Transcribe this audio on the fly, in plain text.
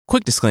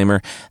Quick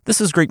disclaimer,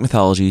 this is Greek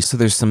mythology, so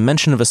there's some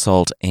mention of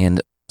assault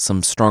and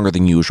some stronger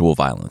than usual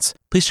violence.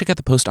 Please check out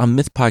the post on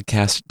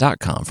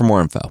mythpodcast.com for more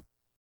info.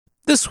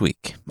 This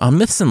week, on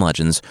Myths and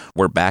Legends,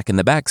 we're back in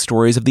the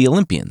backstories of the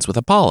Olympians with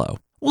Apollo.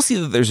 We'll see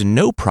that there's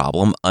no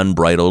problem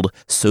unbridled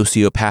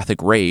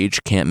sociopathic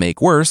rage can't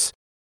make worse,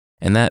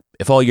 and that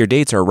if all your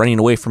dates are running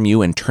away from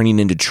you and turning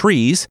into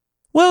trees,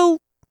 well,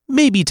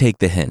 maybe take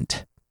the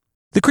hint.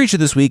 The creature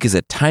this week is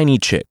a tiny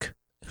chick,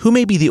 who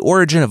may be the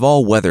origin of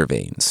all weather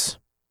vanes.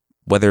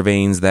 Weather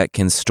vanes that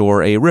can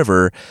store a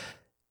river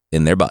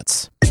in their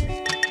butts.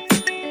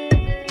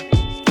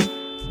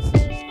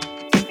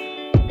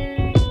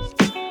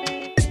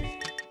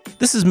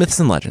 This is Myths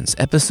and Legends,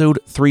 episode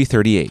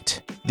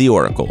 338, The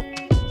Oracle.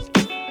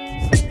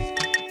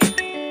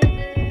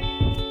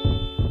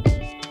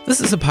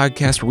 This is a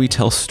podcast where we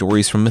tell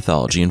stories from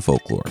mythology and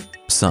folklore.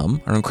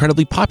 Some are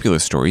incredibly popular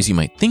stories you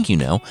might think you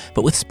know,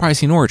 but with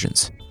surprising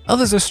origins.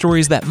 Others are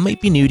stories that might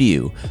be new to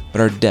you,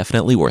 but are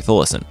definitely worth a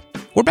listen.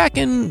 We're back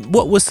in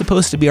what was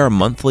supposed to be our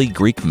monthly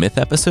Greek myth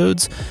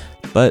episodes,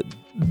 but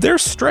they're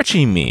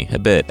stretching me a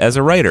bit as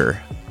a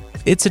writer.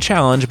 It's a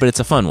challenge, but it's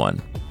a fun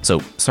one.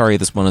 So sorry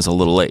this one is a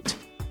little late.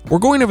 We're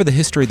going over the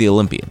history of the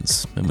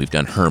Olympians, and we've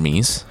done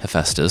Hermes,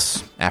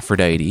 Hephaestus,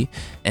 Aphrodite,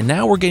 and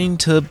now we're getting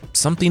to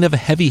something of a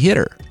heavy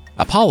hitter,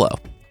 Apollo.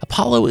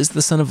 Apollo is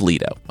the son of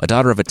Leto, a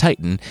daughter of a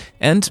Titan,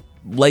 and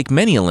like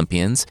many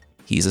Olympians,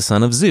 he's a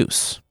son of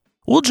Zeus.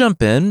 We'll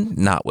jump in,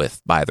 not with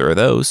either of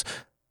those,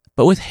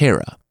 but with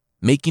Hera,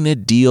 making a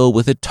deal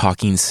with a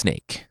talking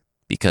snake,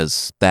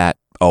 because that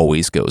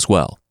always goes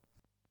well.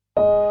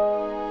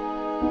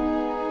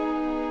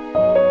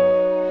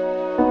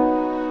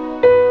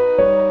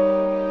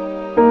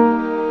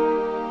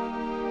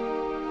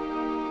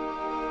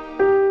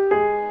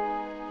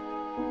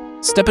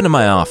 Step into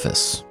my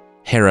office,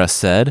 Hera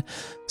said.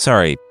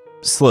 Sorry,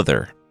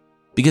 Slither,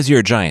 because you're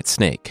a giant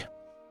snake.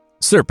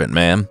 Serpent,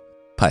 ma'am,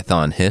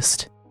 Python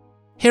hissed.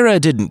 Hera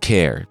didn't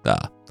care,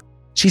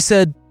 She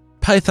said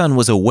Python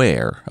was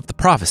aware of the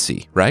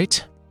prophecy,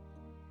 right?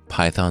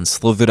 Python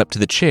slithered up to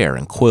the chair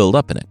and coiled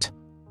up in it.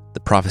 The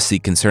prophecy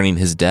concerning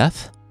his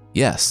death?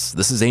 Yes,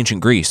 this is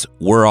ancient Greece.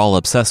 We're all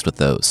obsessed with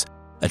those.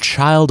 A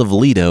child of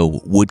Leto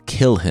would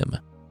kill him.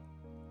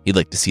 He'd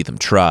like to see them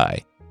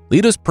try.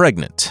 Leto's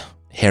pregnant,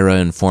 Hera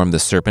informed the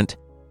serpent.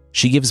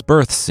 She gives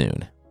birth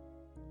soon.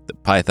 The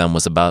Python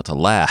was about to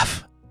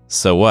laugh.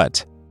 So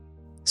what?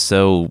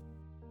 So,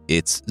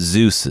 it's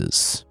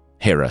Zeus's,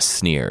 Hera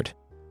sneered.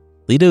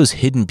 Leto's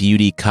hidden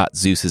beauty caught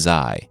Zeus's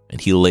eye,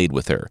 and he laid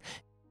with her.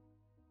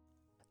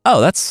 Oh,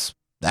 that's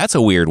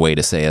a weird way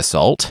to say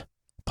assault,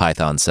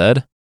 Python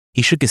said.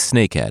 He shook his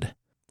snake head.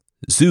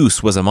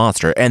 Zeus was a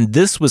monster, and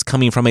this was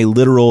coming from a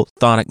literal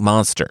chthonic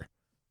monster.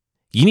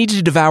 You need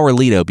to devour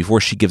Leto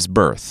before she gives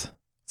birth,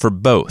 for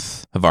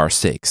both of our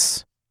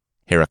sakes,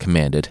 Hera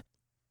commanded.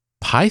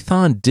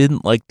 Python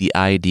didn't like the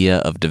idea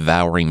of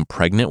devouring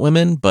pregnant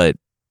women, but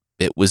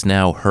it was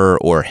now her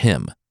or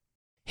him.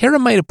 Hera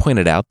might have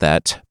pointed out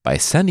that, by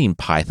sending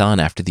Python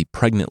after the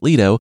pregnant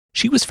Leto,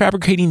 she was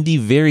fabricating the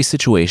very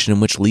situation in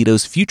which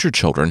Leto's future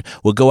children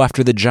will go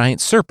after the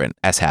giant serpent,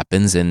 as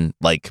happens in,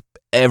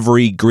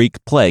 every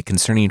Greek play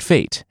concerning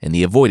fate and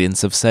the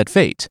avoidance of said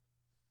fate.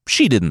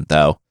 She didn't,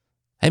 though.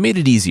 I made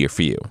it easier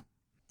for you.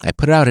 I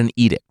put out an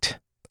edict.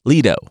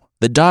 Leto,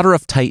 the daughter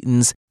of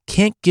Titans,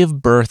 can't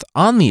give birth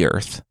on the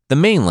earth, the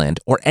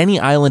mainland, or any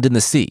island in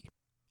the sea.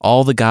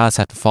 All the gods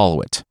have to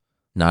follow it.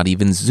 Not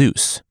even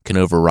Zeus can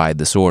override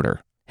this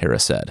order, Hera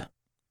said.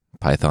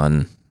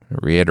 Python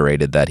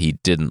reiterated that he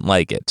didn't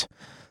like it.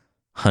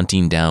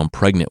 Hunting down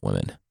pregnant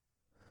women.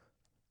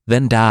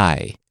 Then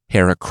die,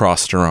 Hera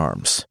crossed her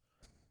arms.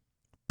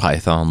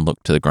 Python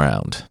looked to the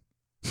ground.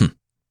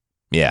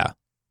 Yeah,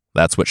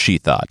 that's what she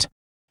thought.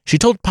 She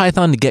told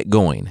Python to get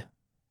going.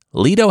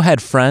 Leto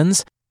had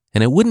friends,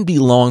 and it wouldn't be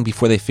long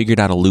before they figured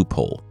out a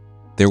loophole.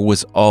 There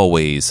was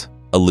always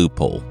a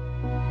loophole.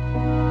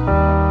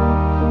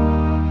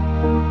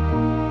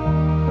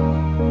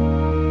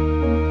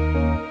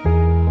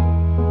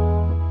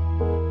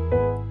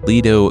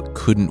 Leto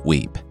couldn't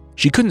weep.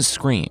 She couldn't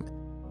scream.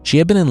 She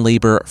had been in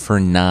labor for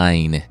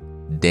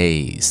 9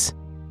 days.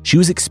 She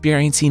was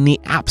experiencing the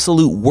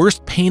absolute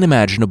worst pain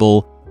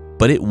imaginable,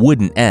 but it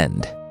wouldn't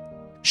end.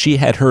 She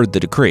had heard the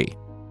decree.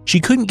 She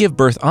couldn't give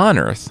birth on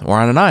Earth or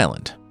on an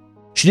island.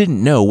 She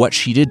didn't know what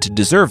she did to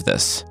deserve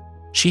this.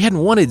 She hadn't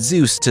wanted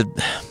Zeus to,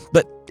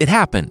 but it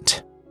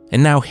happened.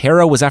 And now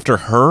Hera was after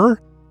her?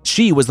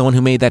 She was the one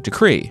who made that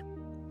decree.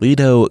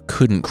 Leto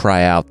couldn't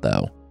cry out,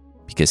 though,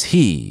 because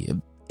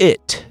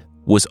it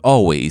was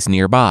always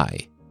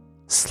nearby,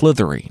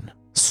 slithering,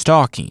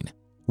 stalking,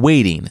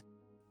 waiting.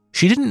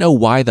 She didn't know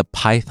why the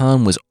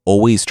Python was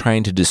always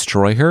trying to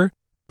destroy her,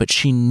 but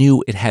she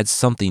knew it had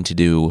something to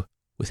do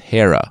with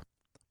Hera.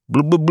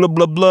 Blub, blub, blub,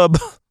 blub, blub.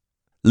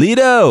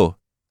 Leto!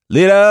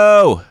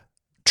 Leto!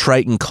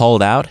 Triton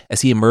called out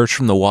as he emerged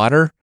from the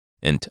water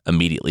and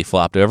immediately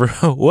flopped over.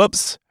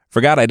 Whoops,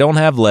 forgot I don't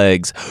have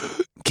legs.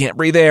 Can't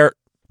breathe air.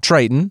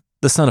 Triton,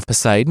 the son of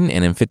Poseidon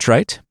and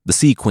Amphitrite, the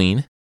sea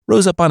queen,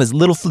 rose up on his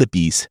little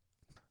flippies.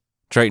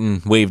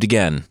 Triton waved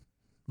again.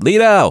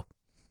 Leto!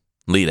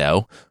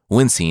 Leto,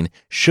 wincing,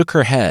 shook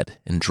her head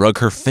and drug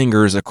her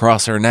fingers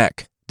across her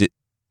neck. Do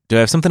I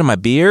have something in my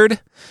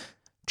beard?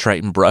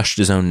 Triton brushed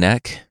his own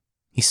neck.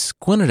 He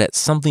squinted at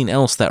something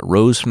else that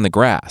rose from the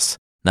grass,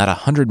 not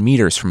 100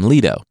 meters from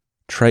Leto.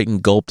 Triton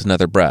gulped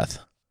another breath.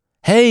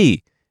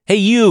 Hey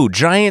you,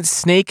 giant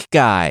snake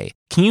guy.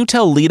 Can you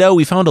tell Leto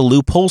we found a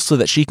loophole so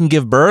that she can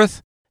give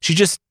birth? She's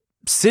just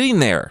sitting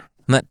there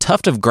on that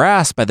tuft of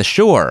grass by the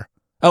shore.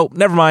 Oh,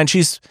 never mind.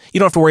 You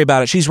don't have to worry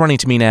about it. She's running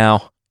to me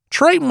now.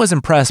 Triton was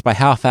impressed by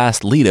how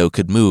fast Leto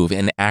could move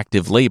in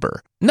active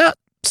labor. Not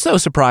so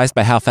surprised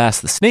by how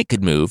fast the snake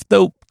could move,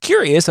 though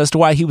curious as to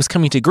why he was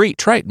coming to greet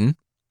Triton.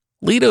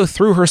 Leto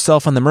threw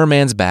herself on the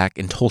merman's back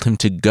and told him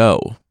to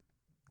go.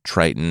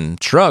 Triton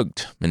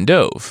shrugged and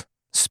dove,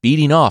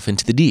 speeding off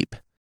into the deep.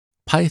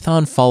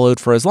 Python followed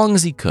for as long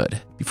as he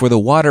could before the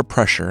water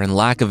pressure and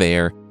lack of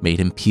air made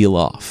him peel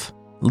off.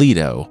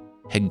 Leto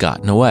had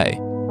gotten away.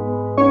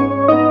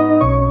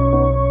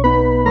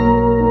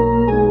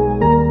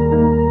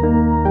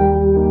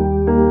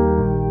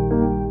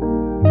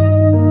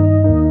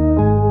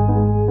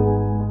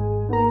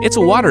 It's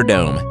a water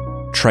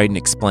dome, Triton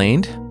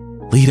explained.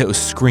 Leto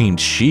screamed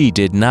she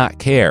did not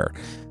care,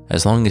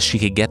 as long as she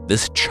could get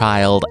this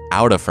child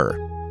out of her.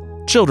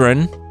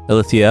 Children,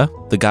 Ilithia,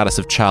 the goddess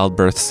of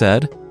childbirth,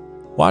 said,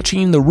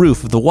 watching the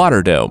roof of the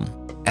water dome.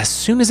 As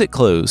soon as it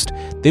closed,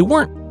 they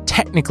weren't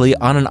technically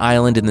on an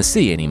island in the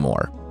sea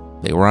anymore.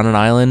 They were on an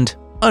island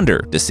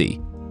under the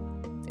sea.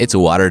 It's a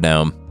water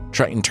dome.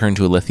 Triton turned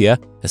to Ilithia.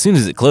 As soon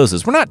as it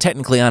closes, we're not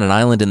technically on an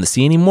island in the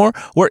sea anymore,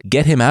 or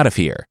get him out of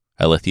here.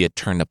 Ilithia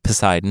turned to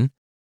Poseidon.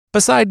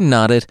 Poseidon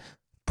nodded,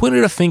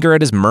 pointed a finger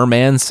at his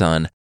merman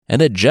son,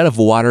 and a jet of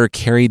water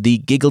carried the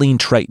giggling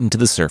Triton to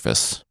the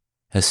surface.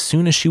 As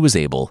soon as she was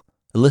able,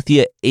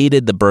 Ilithia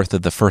aided the birth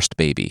of the first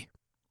baby,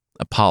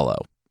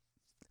 Apollo.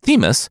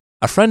 Themis,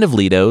 a friend of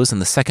Leto's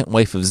and the second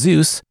wife of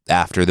Zeus,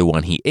 after the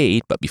one he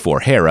ate but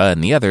before Hera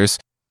and the others,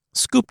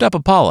 scooped up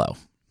Apollo.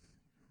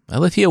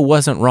 Ilithia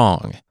wasn't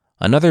wrong.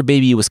 Another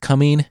baby was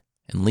coming,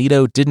 and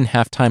Leto didn't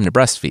have time to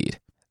breastfeed.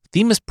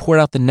 Themis poured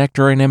out the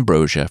nectar and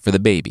ambrosia for the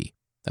baby,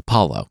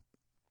 Apollo.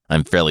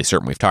 I'm fairly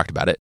certain we've talked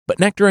about it, but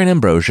nectar and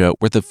ambrosia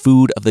were the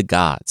food of the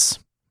gods.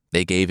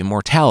 They gave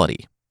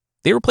immortality.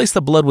 They replaced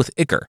the blood with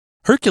ichor.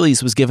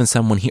 Hercules was given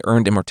some when he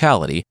earned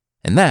immortality,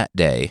 and that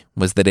day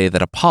was the day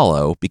that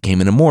Apollo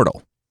became an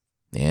immortal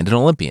and an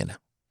Olympian.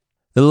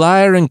 The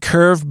lyre and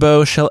curved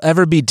bow shall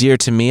ever be dear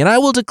to me, and I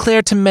will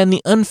declare to men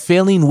the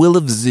unfailing will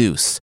of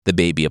Zeus, the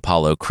baby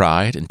Apollo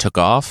cried and took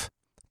off.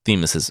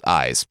 Themis's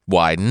eyes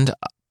widened.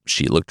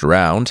 She looked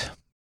around.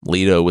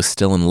 Leto was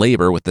still in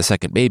labor with the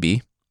second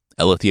baby.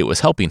 Ilithia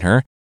was helping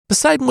her.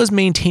 Poseidon was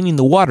maintaining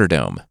the water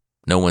dome.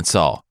 No one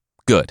saw.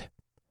 Good.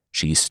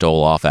 She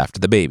stole off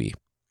after the baby.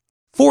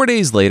 4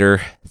 days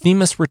later,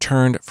 Themis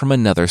returned from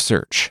another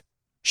search.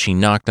 She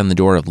knocked on the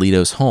door of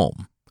Leto's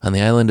home on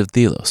the island of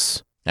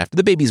Delos. After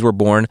the babies were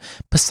born,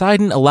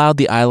 Poseidon allowed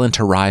the island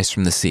to rise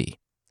from the sea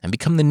and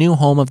become the new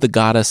home of the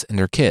goddess and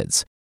her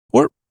kids.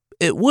 Or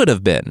it would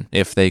have been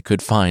if they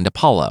could find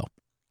Apollo.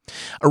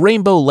 A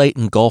rainbow light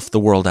engulfed the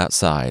world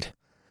outside.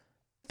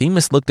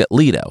 Themis looked at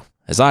Leto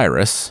as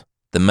Iris,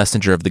 the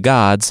messenger of the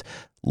gods,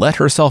 let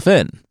herself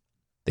in.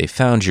 They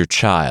found your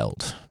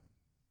child.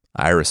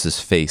 Iris's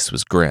face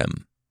was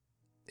grim.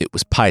 It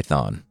was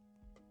Python.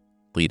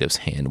 Leto's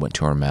hand went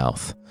to her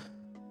mouth.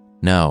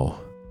 No.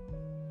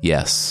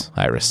 Yes,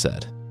 Iris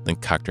said, then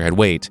cocked her head.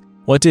 Wait,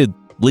 what did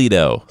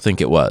Leto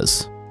think it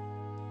was?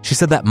 She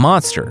said that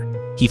monster.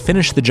 He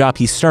finished the job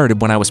he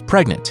started when I was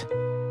pregnant.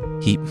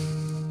 He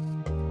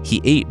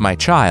ate my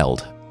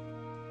child.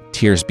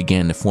 Tears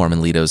began to form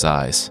in Leto's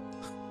eyes.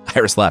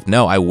 Iris laughed.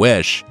 No, I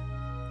wish.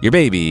 Your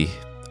baby,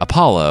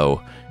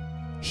 Apollo,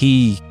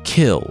 he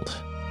killed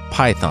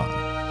Python.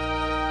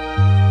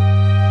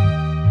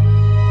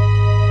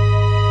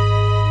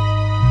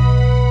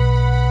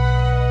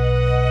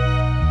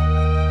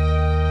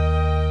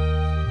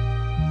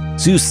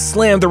 Zeus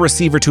slammed the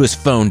receiver to his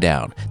phone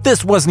down.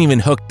 This wasn't even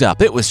hooked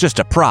up. It was just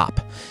a prop.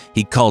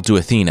 He called to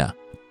Athena.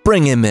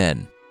 Bring him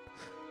in.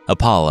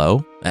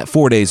 Apollo, at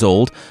 4 days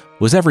old,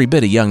 was every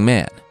bit a young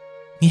man.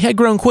 He had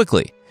grown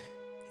quickly.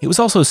 He was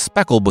also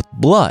speckled with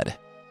blood.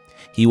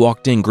 He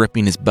walked in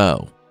gripping his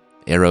bow,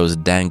 arrows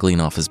dangling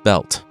off his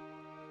belt.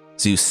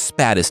 Zeus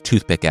spat his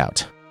toothpick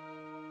out.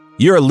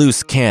 You're a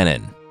loose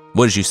cannon.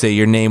 What did you say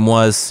your name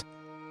was?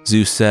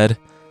 Zeus said,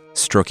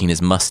 stroking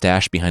his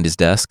mustache behind his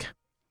desk.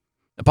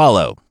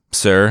 Apollo,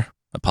 sir,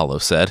 Apollo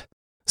said.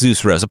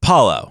 Zeus rose.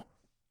 Apollo,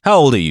 how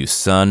old are you,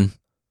 son?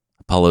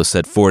 Apollo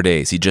said 4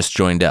 days. He just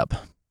joined up.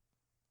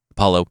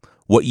 Apollo,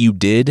 what you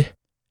did?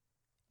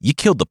 You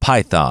killed the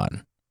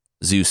python.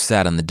 Zeus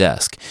sat on the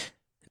desk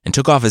and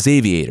took off his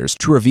aviators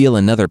to reveal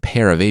another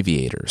pair of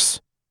aviators.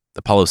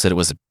 Apollo said it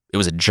was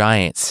a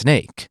giant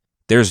snake.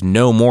 There's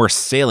no more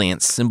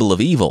salient symbol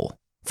of evil.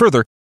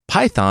 Further,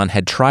 Python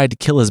had tried to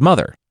kill his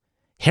mother.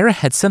 Hera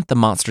had sent the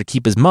monster to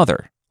keep his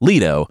mother,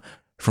 Leto,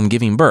 from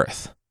giving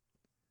birth.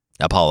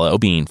 Apollo,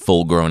 being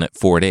full-grown at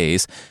 4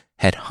 days,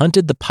 had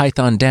hunted the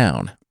python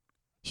down.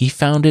 He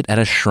found it at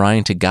a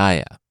shrine to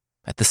Gaia,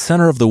 at the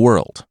center of the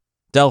world,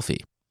 Delphi.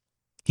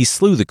 He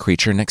slew the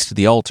creature next to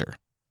the altar.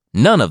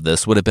 None of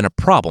this would have been a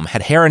problem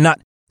had Hera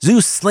not...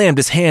 Zeus slammed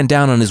his hand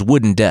down on his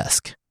wooden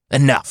desk.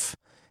 Enough.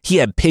 He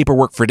had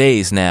paperwork for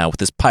days now with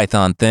this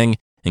python thing,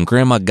 and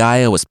Grandma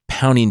Gaia was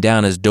pounding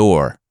down his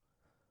door.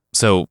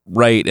 So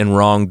right and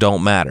wrong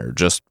don't matter,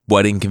 just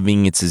what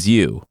inconveniences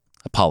you,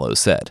 Apollo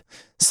said,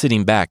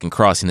 sitting back and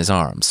crossing his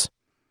arms.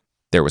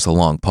 There was a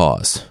long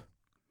pause.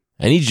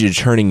 I need you to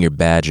turn in your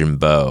badge and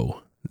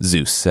bow,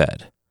 Zeus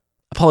said.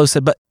 Apollo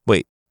said, but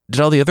wait, did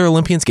all the other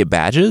Olympians get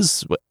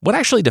badges? What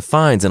actually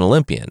defines an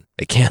Olympian?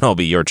 It can't all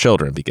be your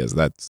children because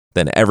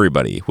then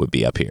everybody would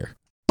be up here.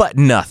 But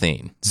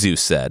nothing,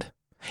 Zeus said.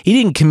 He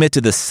didn't commit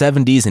to the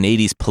 70s and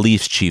 80s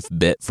police chief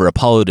bit for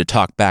Apollo to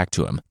talk back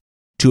to him.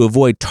 To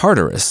avoid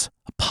Tartarus,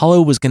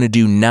 Apollo was going to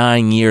do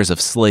 9 years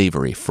of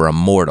slavery for a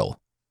mortal.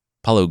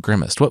 Apollo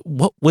grimaced.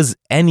 What was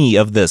any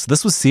of this?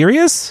 This was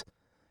serious?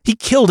 He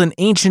killed an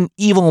ancient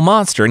evil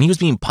monster and he was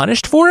being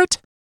punished for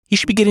it? He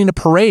should be getting a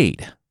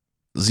parade.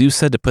 Zeus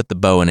said to put the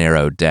bow and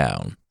arrow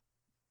down.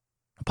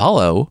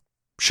 Apollo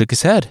shook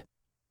his head.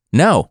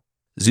 No.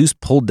 Zeus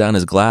pulled down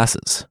his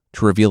glasses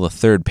to reveal a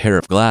third pair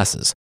of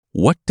glasses.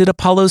 What did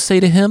Apollo say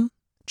to him?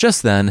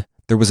 Just then,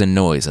 there was a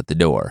noise at the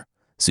door.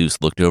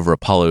 Zeus looked over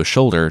Apollo's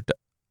shoulder.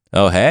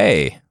 Oh,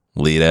 hey,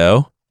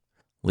 Leto.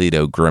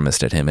 Leto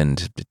grimaced at him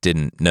and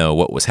didn't know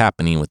what was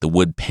happening with the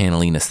wood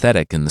paneling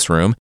aesthetic in this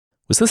room.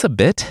 Was this a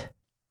bit?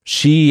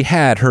 She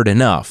had heard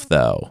enough,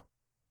 though.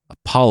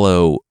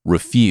 Apollo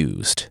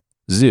refused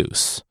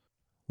Zeus.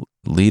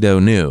 Leto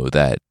knew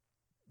that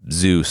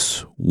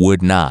Zeus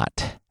would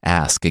not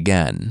ask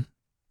again.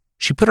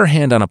 She put her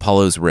hand on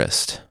Apollo's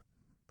wrist.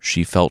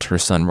 She felt her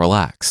son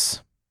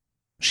relax.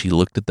 She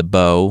looked at the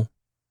bow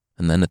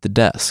and then at the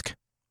desk.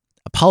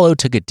 Apollo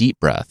took a deep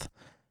breath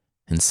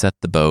and set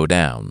the bow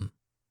down.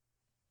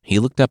 He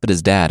looked up at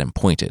his dad and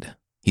pointed.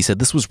 He said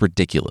this was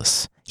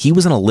ridiculous. He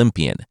was an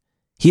Olympian.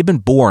 He had been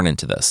born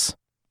into this.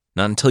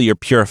 Not until you're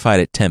purified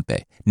at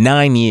Tempe.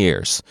 9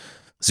 years.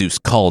 Zeus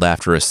called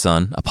after his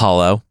son,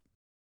 Apollo.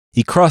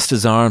 He crossed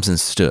his arms and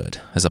stood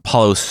as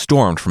Apollo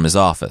stormed from his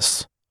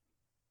office.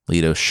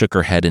 Leto shook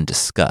her head in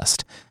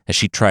disgust as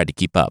she tried to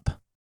keep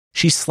up.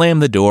 She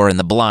slammed the door and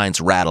the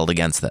blinds rattled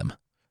against them.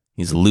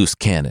 He's a loose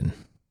cannon,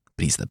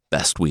 but he's the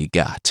best we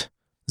got,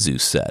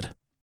 Zeus said.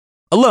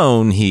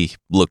 Alone, he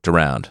looked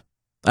around.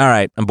 All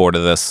right, I'm bored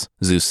of this,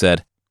 Zeus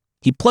said.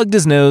 He plugged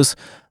his nose,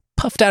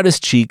 puffed out his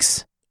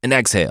cheeks, and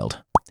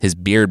exhaled, his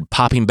beard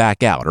popping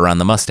back out around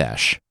the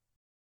mustache.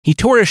 He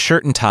tore his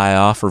shirt and tie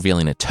off,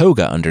 revealing a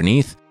toga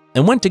underneath,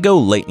 and went to go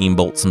lightning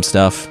bolt some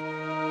stuff.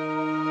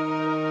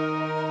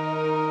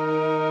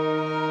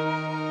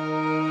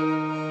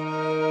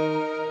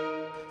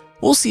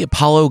 We'll see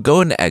Apollo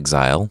go into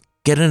exile,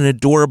 get an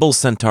adorable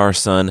centaur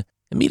son,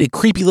 and meet a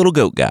creepy little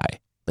goat guy.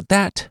 But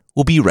that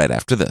will be right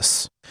after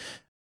this.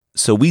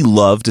 So we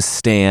love to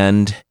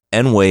stand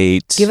and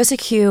wait. Give us a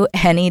cue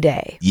any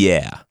day.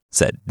 Yeah,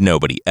 said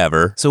nobody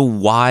ever. So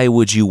why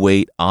would you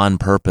wait on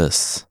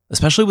purpose?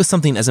 Especially with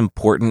something as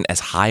important as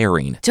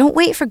hiring. Don't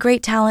wait for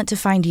great talent to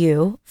find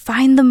you.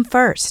 Find them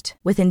first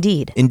with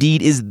Indeed.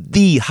 Indeed is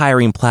the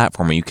hiring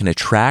platform where you can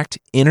attract,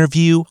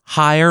 interview,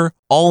 hire,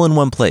 all in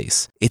one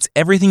place. It's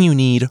everything you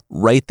need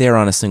right there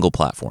on a single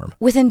platform.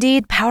 With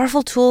Indeed,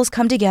 powerful tools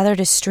come together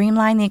to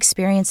streamline the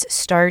experience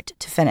start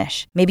to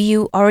finish. Maybe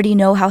you already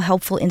know how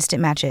helpful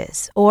Instant Match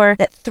is, or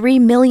that 3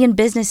 million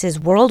businesses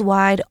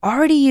worldwide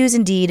already use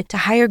Indeed to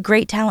hire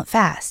great talent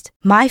fast.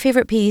 My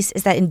favorite piece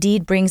is that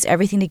Indeed brings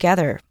everything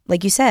together,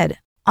 like you said,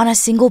 on a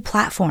single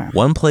platform.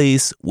 One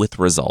place with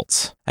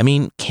results. I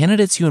mean,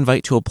 candidates you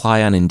invite to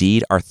apply on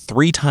Indeed are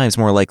 3 times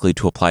more likely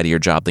to apply to your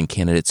job than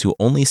candidates who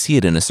only see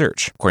it in a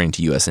search, according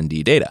to US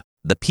Indeed data.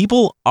 The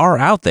people are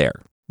out there.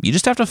 You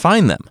just have to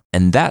find them.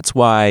 And that's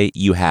why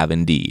you have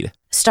Indeed.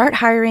 Start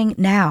hiring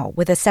now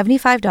with a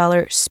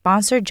 $75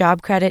 sponsored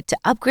job credit to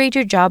upgrade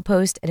your job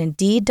post at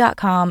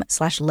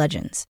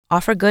Indeed.com/legends.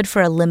 Offer good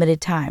for a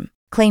limited time.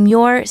 Claim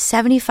your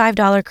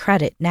 $75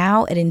 credit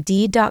now at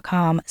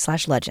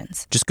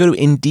Indeed.com/legends. Just go to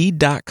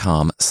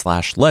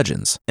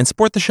Indeed.com/legends and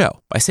support the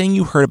show by saying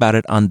you heard about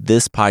it on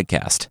this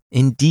podcast.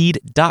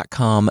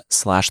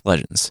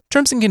 Indeed.com/legends.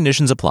 Terms and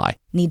conditions apply.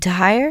 Need to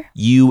hire?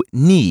 You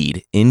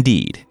need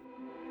Indeed.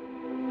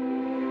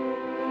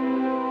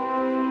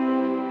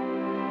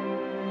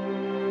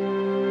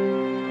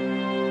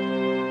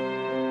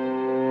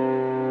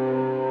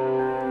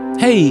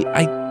 Hey,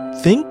 I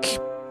think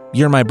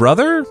you're my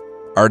brother?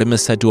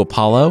 Artemis said to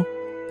Apollo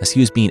as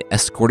he was being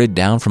escorted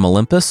down from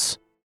Olympus.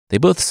 They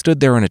both stood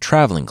there in a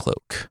traveling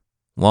cloak.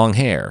 Long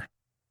hair.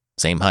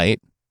 Same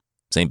height.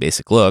 Same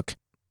basic look.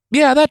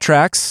 Yeah, that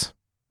tracks.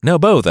 No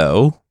bow,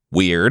 though.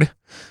 Weird,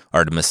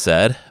 Artemis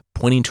said,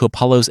 pointing to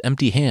Apollo's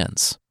empty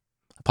hands.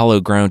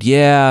 Apollo groaned,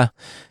 yeah,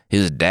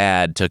 his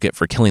dad took it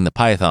for killing the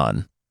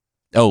python.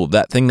 Oh,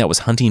 that thing that was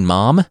hunting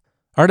Mom?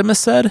 Artemis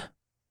said.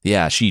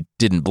 Yeah, she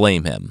didn't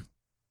blame him.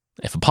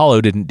 If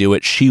Apollo didn't do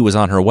it, she was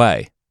on her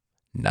way.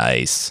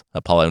 Nice,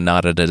 Apollo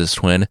nodded at his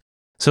twin.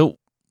 "So,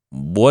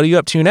 what are you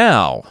up to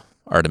now?"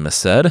 Artemis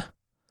said.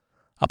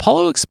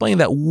 Apollo explained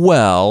that,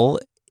 well,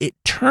 it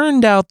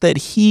turned out that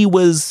he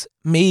was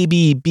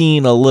maybe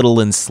being a little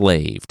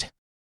enslaved.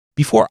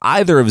 Before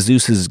either of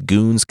Zeus's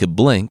goons could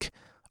blink,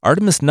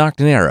 Artemis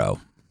knocked an arrow.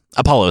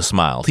 Apollo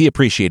smiled. He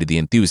appreciated the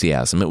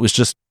enthusiasm. It was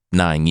just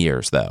 9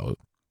 years, though.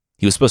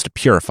 He was supposed to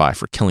purify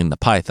for killing the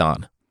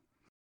python.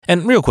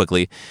 And real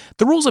quickly,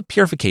 the rules of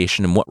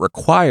purification and what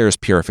requires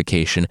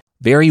purification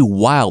vary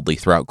wildly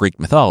throughout Greek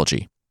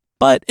mythology.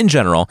 But in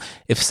general,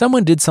 if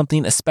someone did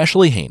something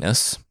especially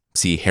heinous,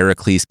 see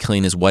Heracles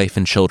killing his wife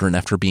and children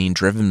after being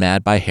driven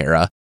mad by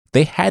Hera,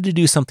 they had to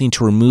do something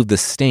to remove the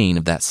stain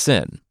of that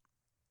sin.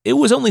 It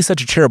was only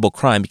such a terrible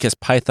crime because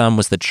Python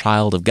was the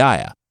child of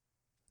Gaia,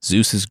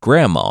 Zeus's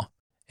grandma,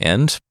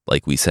 and,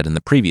 like we said in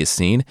the previous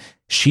scene,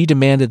 she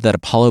demanded that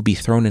Apollo be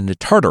thrown into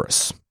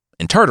Tartarus.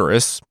 And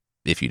Tartarus,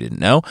 if you didn't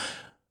know,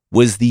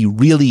 was the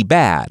really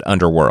bad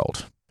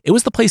underworld. It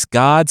was the place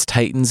gods,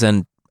 titans,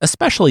 and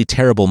especially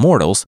terrible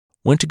mortals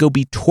went to go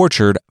be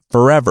tortured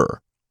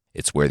forever.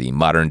 It's where the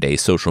modern-day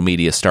social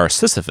media star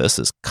Sisyphus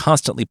is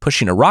constantly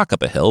pushing a rock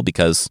up a hill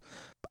because,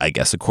 I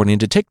guess according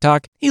to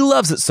TikTok, he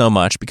loves it so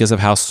much because of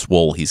how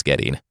swole he's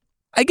getting.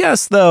 I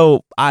guess,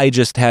 though, I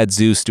just had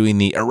Zeus doing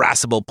the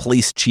irascible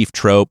police chief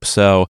trope,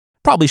 so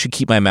probably should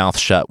keep my mouth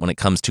shut when it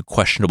comes to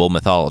questionable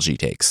mythology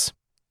takes.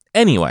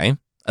 Anyway,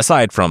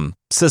 aside from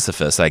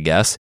Sisyphus, I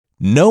guess,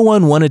 no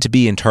one wanted to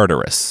be in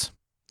Tartarus.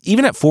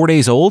 Even at 4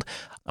 days old,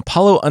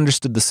 Apollo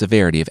understood the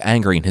severity of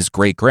angering his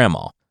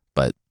great-grandma,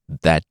 but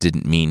that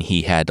didn't mean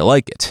he had to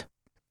like it.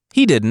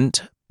 He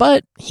didn't,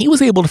 but he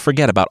was able to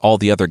forget about all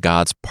the other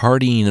gods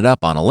partying it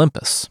up on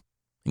Olympus,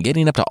 and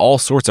getting up to all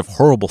sorts of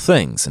horrible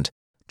things, and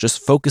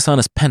just focus on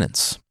his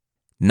penance.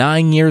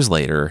 9 years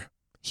later,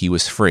 he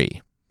was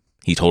free.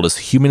 He told his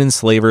human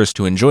enslavers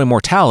to enjoy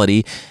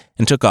mortality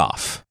and took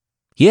off.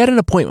 He had an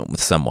appointment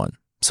with someone,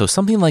 so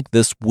something like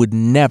this would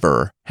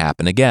never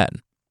happen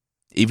again,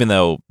 even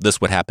though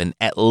this would happen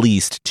at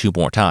least 2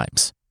 more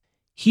times.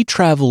 He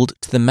traveled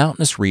to the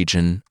mountainous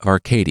region of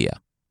Arcadia.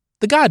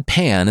 The god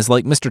Pan is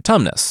like Mr.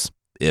 Tumnus,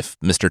 if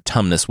Mr.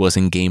 Tumnus was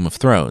in Game of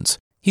Thrones.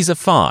 He's a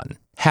faun,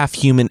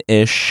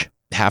 half-human-ish,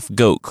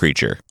 half-goat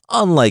creature.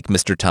 Unlike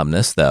Mr.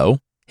 Tumnus, though,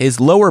 his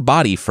lower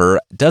body fur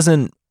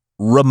doesn't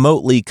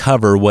remotely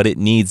cover what it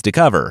needs to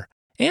cover.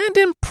 And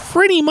in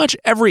pretty much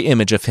every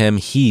image of him,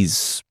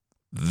 he's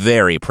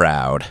very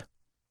proud.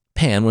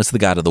 Pan was the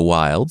god of the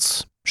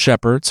wilds,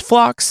 shepherds,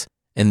 flocks,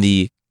 and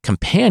the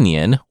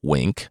companion,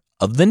 wink,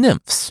 of the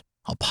nymphs.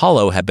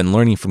 Apollo had been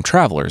learning from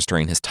travelers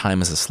during his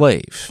time as a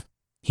slave.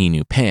 He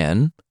knew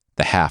Pan,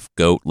 the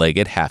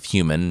half-goat-legged,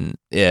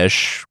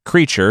 half-human-ish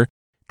creature,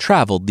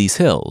 traveled these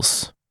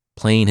hills,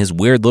 playing his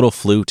weird little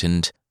flute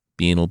and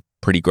being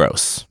pretty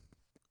gross.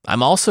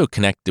 I'm also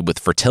connected with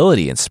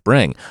fertility and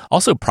spring.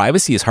 Also,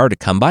 privacy is hard to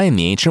come by in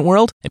the ancient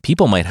world, and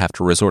people might have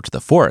to resort to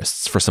the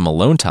forests for some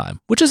alone time,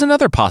 which is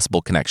another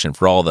possible connection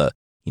for all the,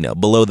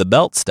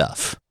 below-the-belt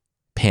stuff.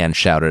 Pan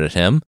shouted at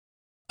him.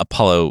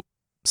 Apollo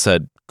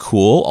said,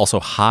 cool. Also,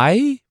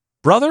 hi,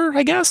 brother,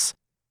 I guess?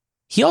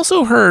 He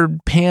also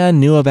heard Pan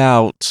knew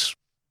about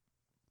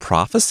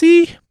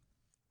prophecy?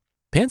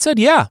 Pan said,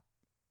 yeah.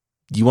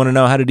 You want to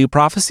know how to do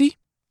prophecy?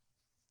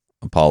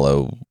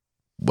 Apollo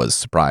was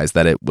surprised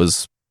that it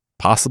was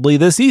possibly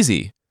this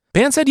easy.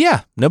 Pan said,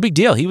 yeah, no big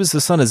deal. He was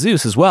the son of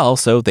Zeus as well,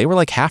 so they were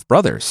like half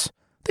brothers.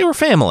 They were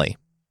family.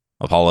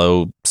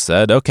 Apollo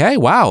said, okay,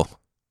 wow.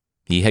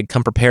 He had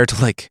come prepared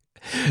to,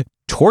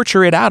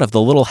 torture it out of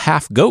the little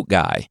half-goat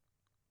guy.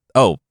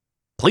 Oh,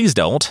 please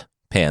don't,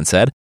 Pan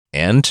said,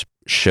 and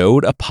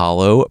showed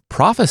Apollo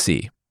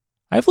prophecy.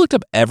 I've looked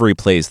up every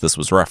place this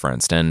was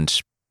referenced,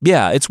 and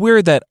yeah, it's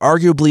weird that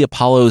arguably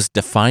Apollo's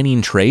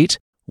defining trait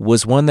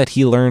was one that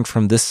he learned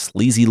from this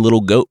sleazy little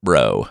goat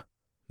bro.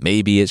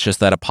 Maybe it's just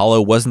that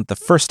Apollo wasn't the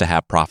first to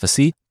have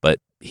prophecy, but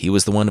he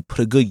was the one to put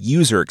a good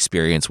user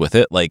experience with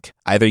it, like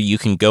either you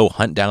can go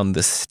hunt down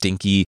this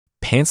stinky,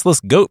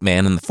 pantsless goat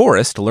man in the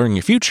forest to learn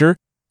your future,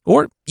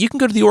 or you can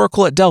go to the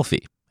oracle at Delphi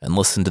and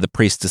listen to the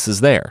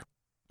priestesses there.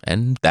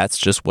 And that's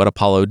just what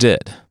Apollo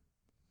did.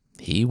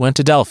 He went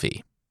to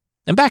Delphi.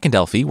 And back in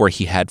Delphi, where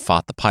he had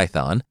fought the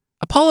Python,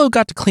 Apollo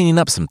got to cleaning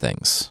up some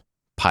things.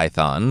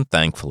 Python,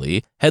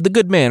 thankfully, had the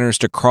good manners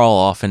to crawl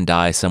off and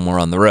die somewhere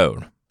on the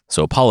road,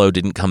 so Apollo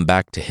didn't come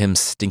back to him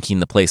stinking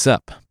the place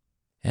up.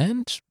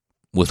 And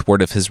with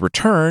word of his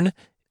return,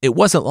 it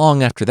wasn't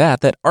long after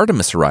that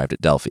Artemis arrived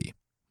at Delphi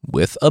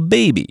with a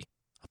baby.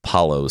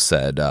 Apollo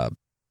said,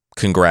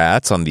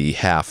 congrats on the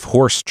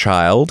half-horse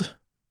child.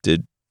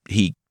 Did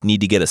he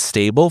need to get a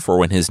stable for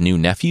when his new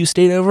nephew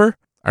stayed over?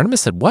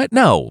 Artemis said, what?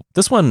 No,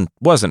 this one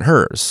wasn't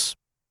hers.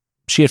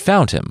 She had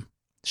found him.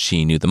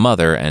 She knew the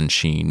mother, and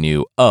she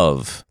knew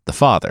of the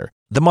father.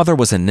 The mother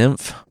was a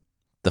nymph.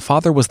 The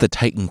father was the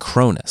titan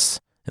Cronus,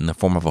 in the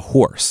form of a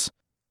horse.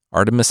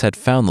 Artemis had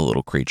found the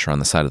little creature on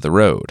the side of the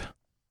road,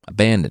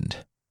 abandoned.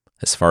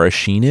 As far as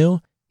she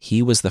knew,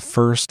 he was the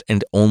first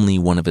and only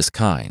one of his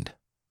kind.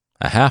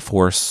 A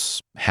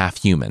half-horse,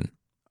 half-human.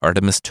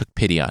 Artemis took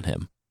pity on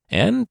him.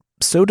 And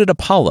so did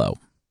Apollo.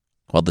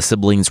 While the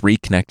siblings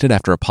reconnected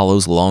after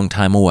Apollo's long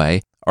time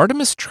away,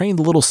 Artemis trained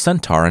the little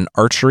centaur in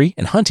archery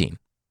and hunting.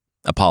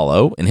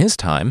 Apollo, in his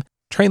time,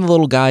 trained the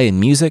little guy in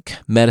music,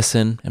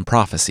 medicine, and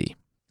prophecy.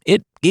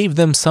 It gave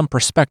them some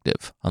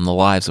perspective on the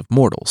lives of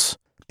mortals,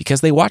 because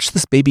they watched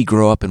this baby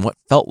grow up in what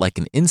felt like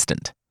an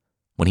instant.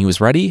 When he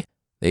was ready,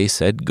 they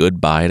said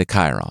goodbye to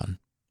Chiron.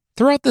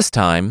 Throughout this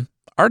time,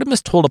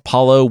 Artemis told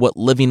Apollo what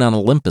living on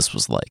Olympus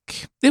was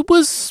like. It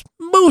was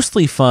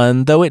mostly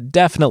fun, though it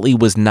definitely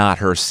was not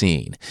her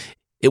scene.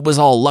 It was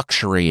all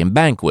luxury and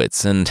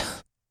banquets, and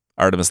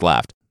Artemis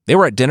laughed. They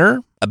were at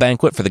dinner, a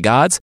banquet for the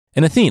gods,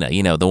 and Athena,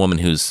 the woman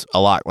who's a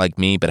lot like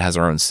me but has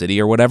her own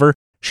city or whatever,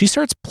 she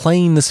starts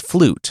playing this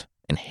flute,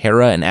 and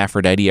Hera and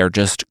Aphrodite are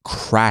just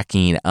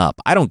cracking up.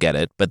 I don't get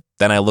it, but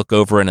then I look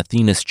over and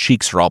Athena's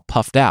cheeks are all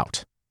puffed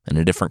out in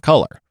a different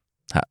color.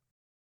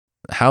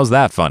 How's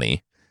that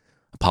funny?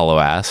 Apollo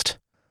asked.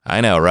 I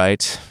know,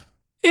 right?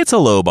 It's a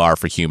low bar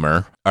for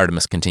humor,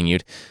 Artemis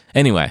continued.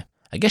 Anyway,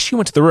 I guess she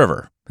went to the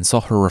river and saw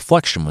her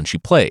reflection when she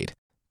played,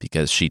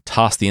 because she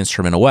tossed the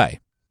instrument away.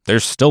 They're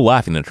still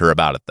laughing at her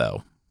about it,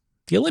 though.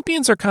 The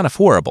Olympians are kind of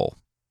horrible.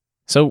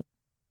 So,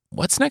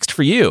 what's next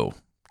for you?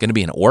 Gonna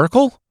be an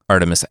oracle?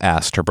 Artemis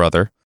asked her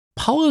brother.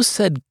 Apollo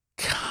said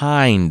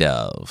kind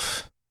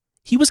of.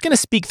 He was gonna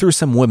speak through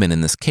some women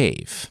in this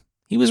cave.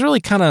 He was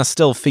really kind of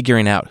still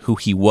figuring out who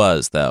he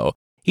was, though.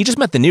 He just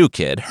met the new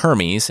kid,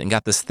 Hermes, and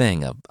got this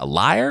thing, a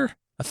lyre?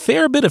 A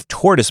fair bit of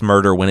tortoise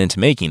murder went into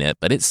making it,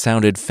 but it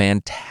sounded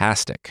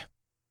fantastic.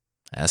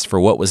 As for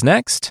what was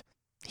next,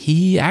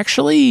 he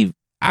actually,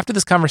 after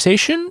this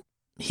conversation,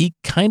 he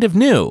kind of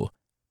knew.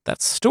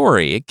 That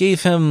story, it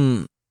gave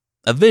him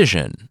a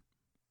vision.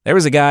 There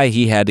was a guy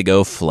he had to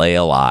go flay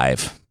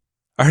alive.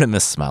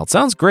 Artemis smiled.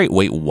 Sounds great.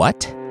 Wait,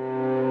 what?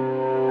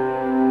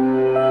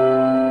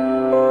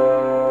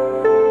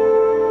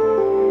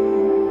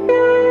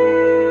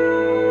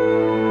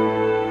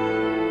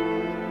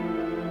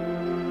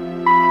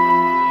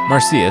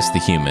 Marsyas, the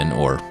human,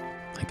 or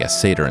I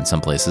guess satyr in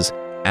some places,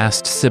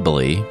 asked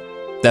Cybele,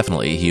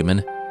 definitely a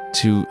human,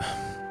 to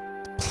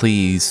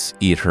please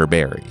eat her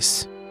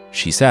berries.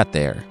 She sat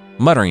there,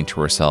 muttering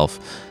to herself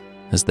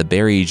as the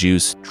berry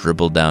juice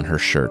dribbled down her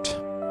shirt.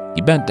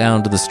 He bent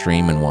down to the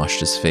stream and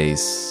washed his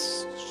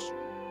face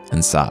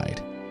and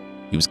sighed.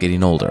 He was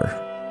getting older.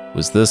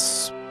 Was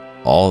this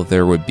all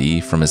there would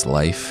be from his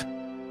life?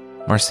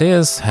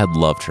 Marsyas had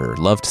loved her,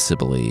 loved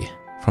Cybele,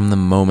 from the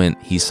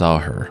moment he saw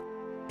her.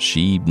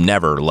 She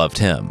never loved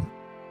him.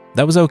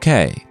 That was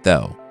okay,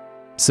 though.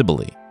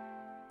 Cybele,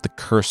 the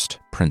cursed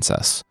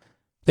princess.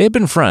 They had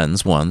been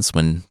friends once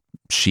when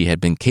she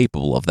had been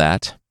capable of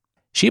that.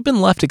 She had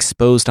been left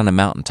exposed on a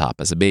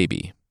mountaintop as a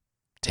baby.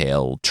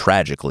 Tale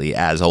tragically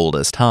as old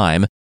as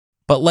time,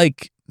 but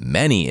like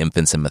many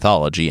infants in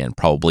mythology and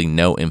probably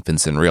no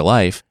infants in real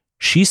life,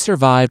 she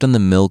survived on the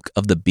milk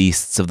of the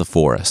beasts of the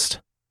forest.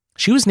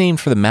 She was named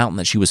for the mountain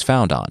that she was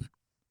found on,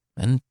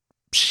 and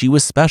she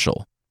was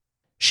special.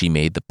 She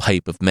made the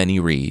pipe of many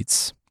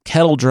reeds,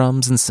 kettle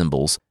drums, and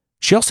cymbals.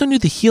 She also knew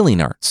the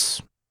healing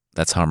arts.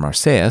 That's how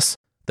Marsyas,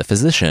 the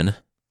physician,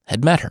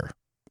 had met her.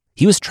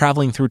 He was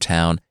traveling through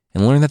town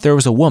and learned that there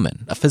was a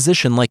woman, a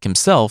physician like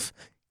himself,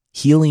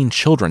 healing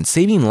children,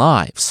 saving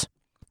lives.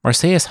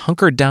 Marsyas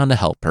hunkered down to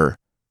help her,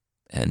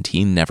 and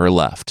he never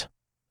left.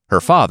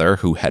 Her father,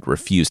 who had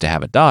refused to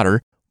have a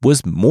daughter,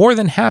 was more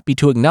than happy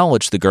to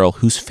acknowledge the girl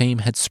whose fame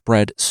had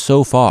spread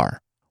so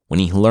far. When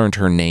he learned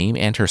her name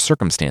and her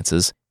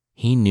circumstances,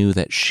 he knew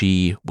that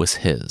she was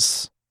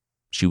his.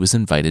 She was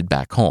invited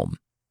back home.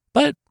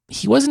 But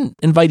he wasn't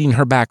inviting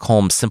her back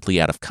home simply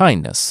out of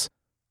kindness.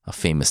 A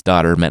famous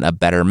daughter meant a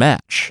better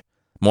match,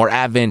 more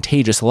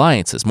advantageous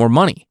alliances, more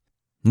money.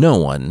 No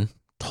one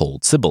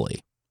told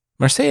Cybele.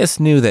 Marsyas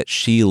knew that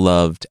she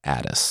loved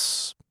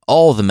Attis.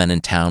 All the men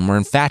in town were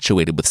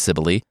infatuated with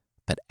Cybele,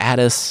 but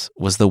Attis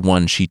was the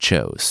one she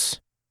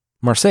chose.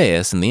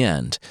 Marsyas, in the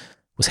end,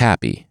 was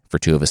happy for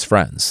two of his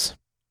friends.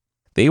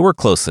 They were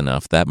close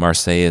enough that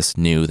Marsyas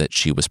knew that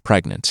she was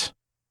pregnant.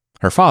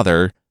 Her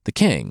father, the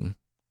king,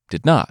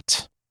 did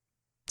not.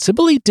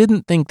 Cybele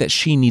didn't think that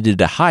she needed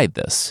to hide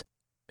this.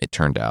 It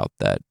turned out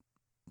that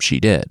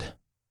she did.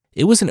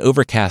 It was an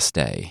overcast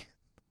day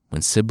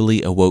when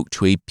Cybele awoke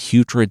to a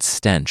putrid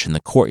stench in the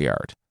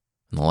courtyard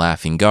and the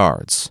laughing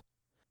guards.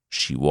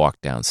 She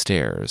walked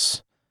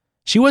downstairs.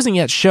 She wasn't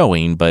yet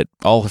showing, but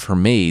all of her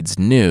maids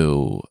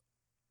knew,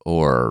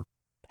 or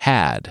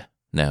had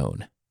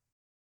known.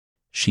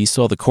 She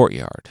saw the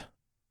courtyard.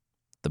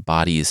 The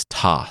bodies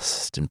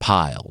tossed and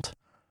piled.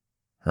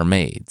 Her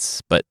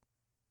maids, but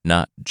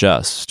not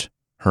just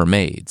her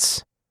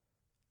maids.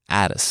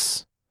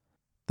 Attis,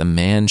 the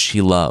man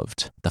she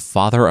loved, the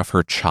father of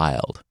her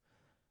child.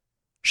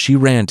 She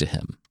ran to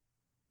him,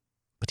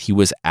 but he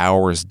was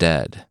hours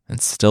dead and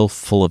still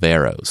full of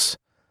arrows.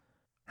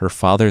 Her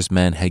father's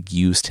men had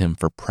used him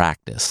for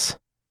practice.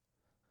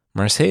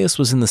 Marsyas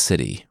was in the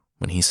city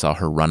when he saw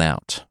her run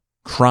out,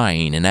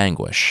 crying in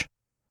anguish.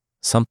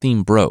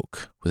 Something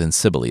broke within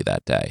Cybele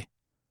that day.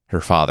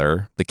 Her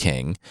father, the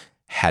king,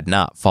 had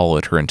not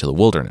followed her into the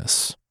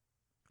wilderness.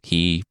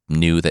 He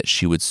knew that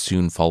she would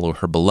soon follow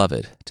her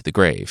beloved to the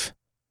grave.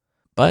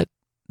 But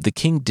the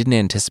king didn't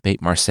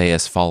anticipate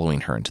Marsyas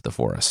following her into the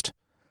forest.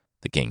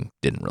 The king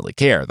didn't really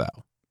care,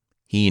 though.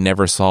 He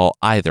never saw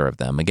either of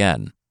them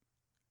again.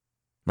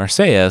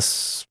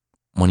 Marsyas,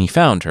 when he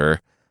found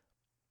her,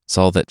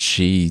 saw that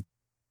she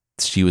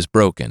was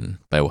broken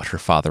by what her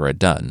father had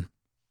done.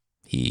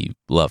 He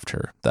loved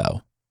her,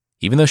 though,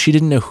 even though she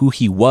didn't know who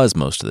he was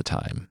most of the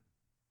time.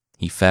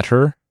 He fed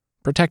her,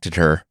 protected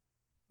her,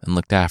 and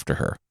looked after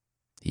her.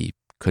 He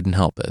couldn't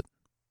help it.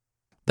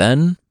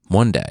 Then,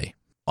 one day,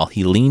 while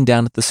he leaned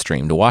down at the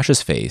stream to wash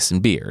his face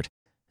and beard,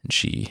 and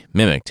she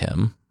mimicked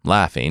him,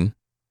 laughing,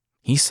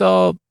 he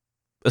saw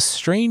a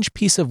strange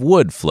piece of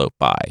wood float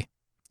by.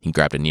 He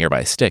grabbed a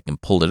nearby stick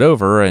and pulled it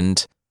over,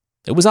 and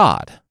it was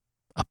odd.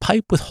 A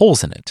pipe with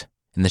holes in it,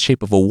 in the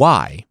shape of a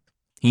Y.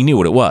 He knew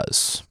what it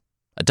was.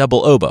 A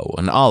double oboe,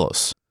 an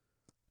alos.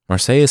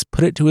 Marsyas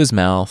put it to his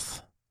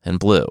mouth and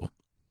blew.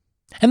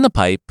 And the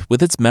pipe,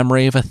 with its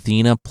memory of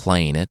Athena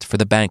playing it for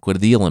the banquet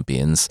of the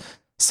Olympians,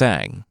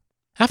 sang.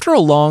 After a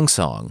long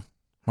song,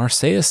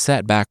 Marsyas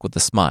sat back with a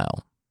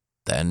smile.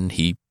 Then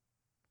he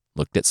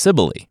looked at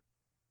Cybele.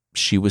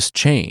 She was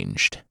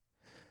changed.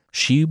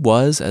 She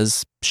was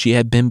as she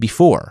had been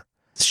before.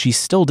 She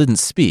still didn't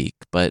speak,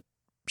 but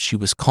she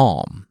was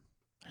calm.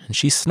 And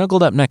she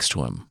snuggled up next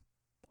to him,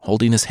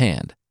 holding his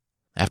hand.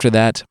 After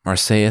that,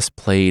 Marsyas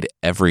played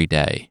every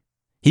day.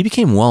 He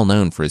became well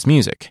known for his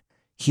music.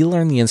 He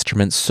learned the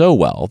instrument so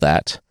well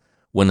that,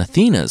 when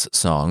Athena's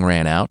song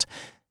ran out,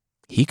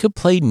 he could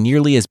play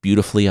nearly as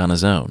beautifully on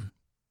his own.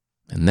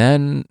 And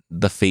then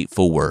the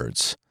fateful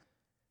words.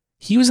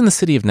 He was in the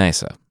city of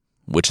Nysa,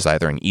 which is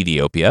either in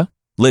Ethiopia,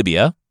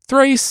 Libya,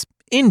 Thrace,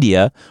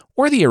 India,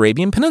 or the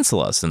Arabian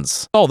Peninsula,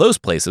 since all those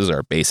places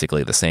are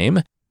basically the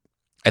same.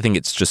 I think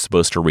it's just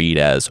supposed to read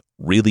as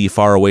really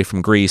far away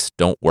from Greece,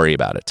 don't worry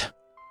about it.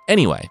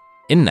 Anyway,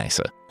 in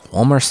Nysa,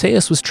 while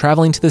Marsyas was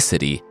traveling to the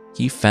city,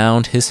 he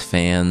found his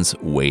fans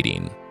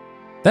waiting.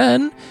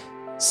 Then,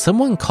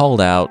 someone called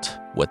out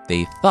what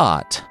they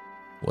thought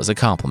was a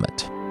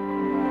compliment.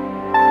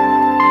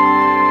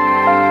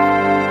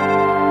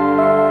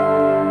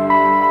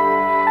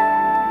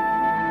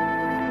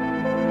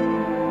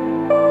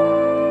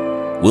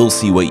 We'll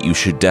see what you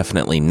should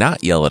definitely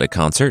not yell at a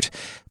concert,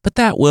 but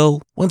that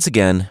will, once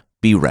again,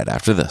 be right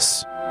after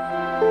this.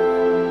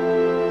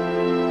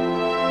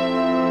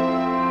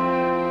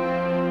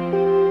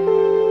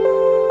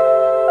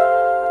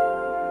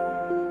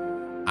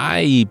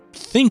 I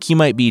think you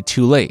might be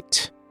too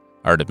late,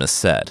 Artemis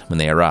said when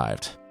they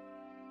arrived.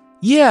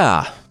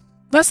 Yeah,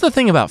 that's the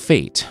thing about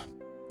fate.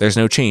 There's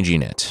no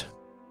changing it.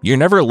 You're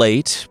never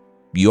late.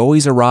 You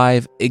always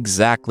arrive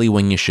exactly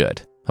when you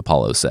should,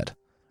 Apollo said.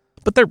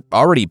 But they're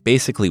already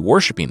basically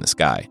worshipping this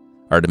guy,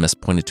 Artemis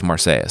pointed to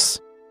Marsyas.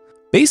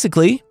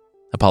 Basically,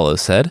 Apollo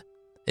said,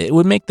 it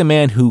would make the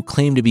man who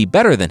claimed to be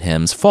better than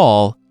him's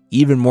fall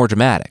even more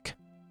dramatic.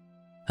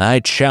 I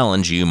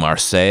challenge you,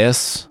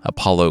 Marsyas,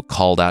 Apollo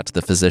called out to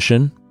the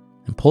physician,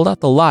 and pulled out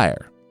the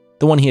lyre,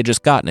 the one he had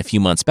just gotten a few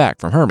months back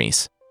from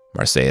Hermes.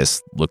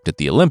 Marsyas looked at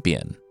the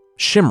Olympian,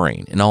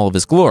 shimmering in all of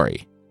his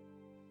glory.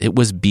 It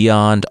was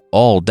beyond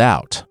all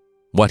doubt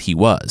what he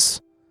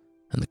was,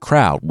 and the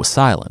crowd was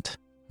silent.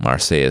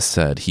 Marsyas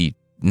said he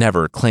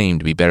never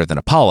claimed to be better than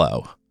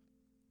Apollo.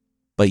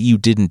 But you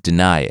didn't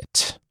deny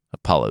it,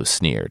 Apollo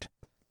sneered.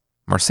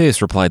 Marsyas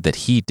replied that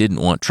he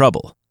didn't want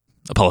trouble.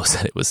 Apollo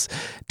said it was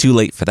too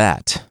late for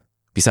that.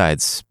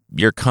 Besides,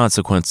 your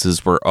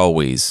consequences were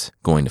always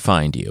going to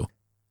find you.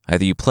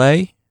 Either you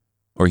play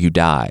or you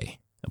die,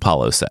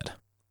 Apollo said.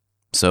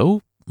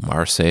 So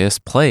Marsyas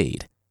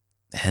played,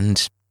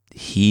 and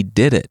he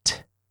did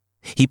it.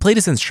 He played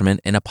his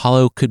instrument, and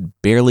Apollo could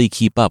barely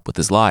keep up with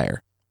his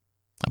lyre.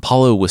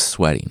 Apollo was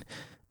sweating.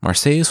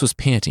 Marsyas was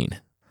panting.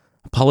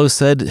 Apollo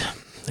said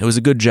it was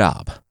a good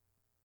job.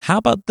 How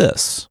about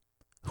this?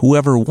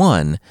 Whoever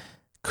won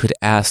could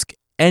ask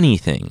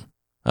anything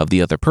of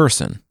the other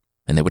person,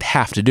 and they would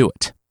have to do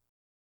it.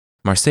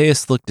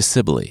 Marsyas looked to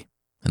Cybele,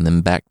 and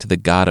then back to the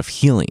god of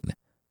healing.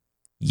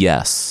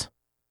 Yes.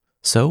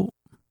 So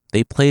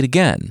they played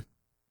again,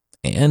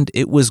 and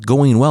it was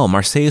going well.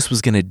 Marsyas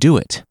was going to do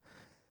it.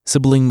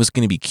 Cybele was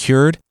going to be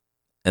cured,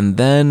 and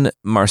then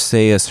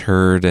Marsyas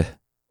heard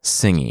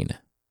singing.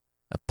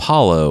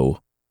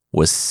 Apollo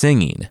was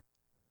singing.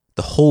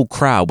 The whole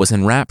crowd was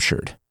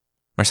enraptured.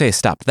 Marsyas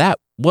stopped. That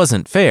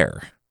wasn't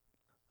fair.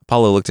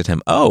 Apollo looked at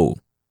him. Oh,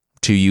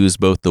 to use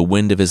both the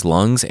wind of his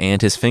lungs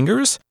and his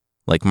fingers,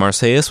 like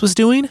Marsyas was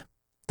doing?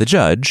 The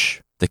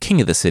judge, the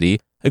king of the city,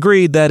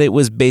 agreed that it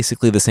was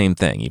basically the same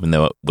thing, even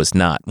though it was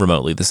not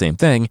remotely the same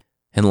thing,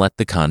 and let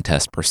the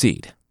contest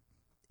proceed.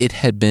 It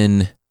had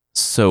been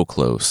so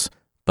close,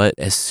 but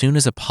as soon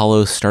as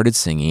Apollo started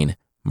singing,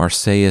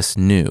 Marsyas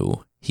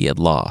knew he had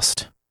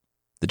lost.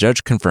 The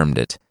judge confirmed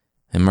it,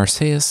 and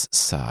Marsyas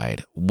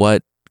sighed.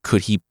 What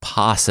could he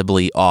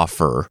possibly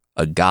offer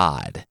a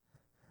god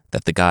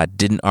that the god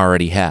didn't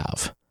already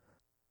have?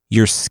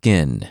 Your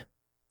skin,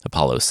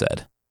 Apollo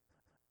said.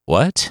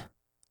 What?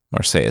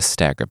 Marsyas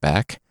staggered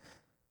back.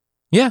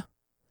 Yeah,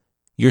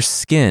 Your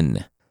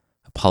skin.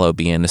 Apollo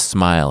began to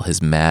smile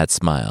his mad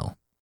smile.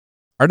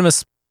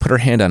 Artemis put her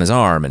hand on his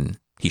arm and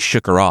he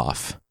shook her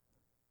off.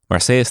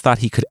 Marsyas thought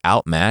he could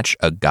outmatch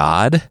a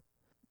god?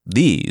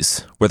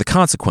 These were the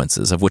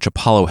consequences of which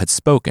Apollo had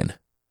spoken.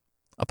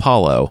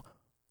 Apollo,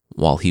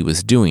 while he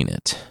was doing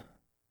it,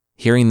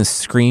 hearing the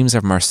screams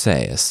of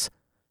Marsyas,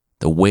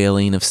 the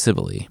wailing of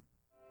Cybele,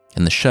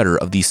 and the shudder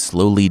of the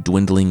slowly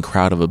dwindling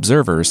crowd of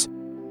observers,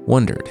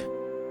 wondered,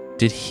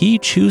 did he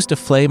choose to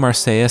flay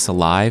Marsyas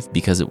alive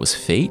because it was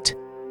fate?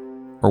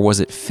 Or was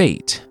it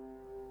fate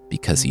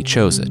because he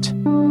chose it?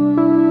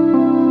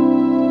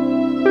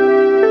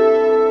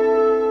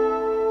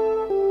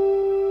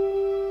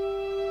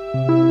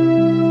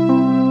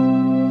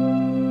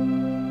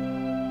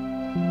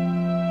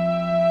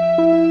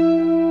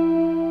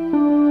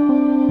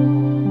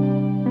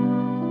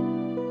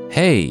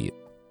 Hey,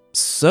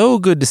 so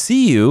good to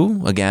see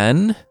you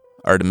again,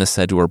 Artemis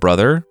said to her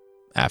brother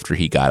after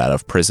he got out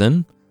of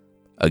prison.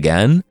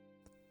 Again?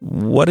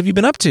 What have you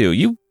been up to?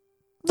 You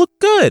look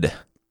good.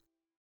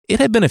 It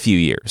had been a few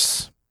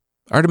years.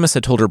 Artemis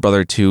had told her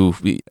brother to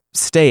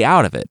stay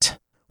out of it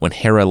when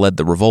Hera led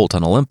the revolt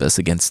on Olympus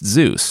against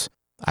Zeus.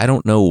 I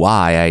don't know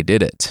why I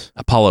did it,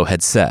 Apollo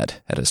had said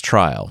at his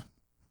trial.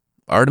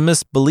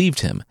 Artemis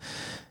believed him.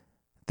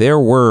 There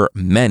were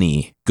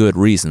many good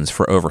reasons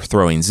for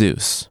overthrowing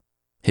Zeus.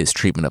 His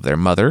treatment of their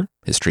mother,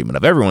 his treatment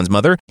of everyone's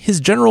mother, his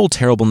general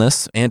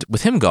terribleness, and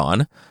with him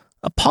gone,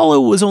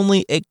 Apollo was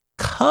only a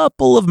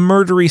couple of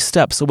murdery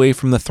steps away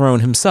from the throne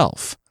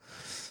himself.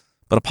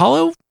 But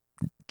Apollo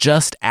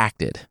just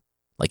acted,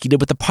 like he did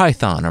with the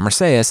Python or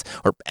Marsyas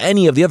or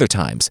any of the other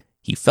times.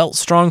 He felt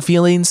strong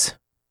feelings,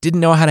 didn't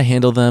know how to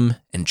handle them,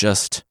 and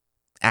just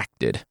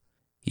acted.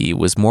 He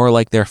was more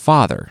like their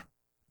father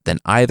than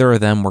either of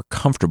them were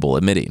comfortable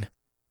admitting.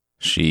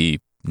 She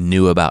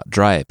knew about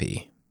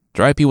Dryope.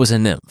 Dryope was a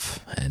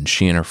nymph, and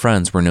she and her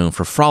friends were known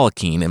for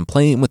frolicking and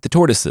playing with the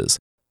tortoises.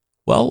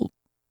 Well,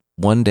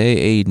 one day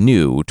a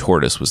new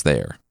tortoise was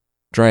there.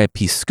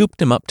 Dryope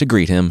scooped him up to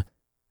greet him,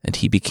 and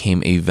he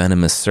became a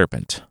venomous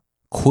serpent,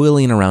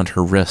 coiling around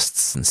her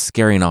wrists and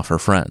scaring off her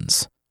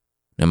friends.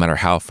 No matter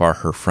how far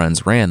her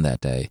friends ran that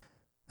day,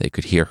 they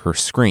could hear her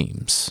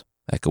screams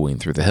echoing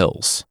through the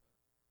hills.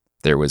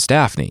 There was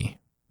Daphne,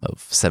 of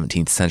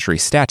 17th century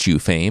statue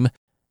fame.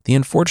 The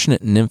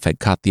unfortunate nymph had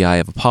caught the eye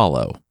of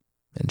Apollo,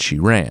 and she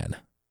ran.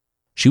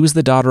 She was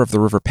the daughter of the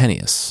river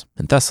Peneus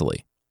in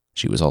Thessaly.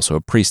 She was also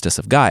a priestess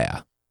of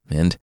Gaia,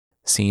 and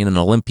seeing an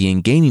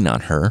Olympian gaining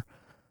on her,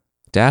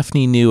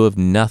 Daphne knew of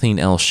nothing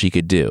else she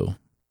could do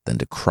than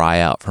to cry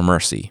out for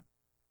mercy.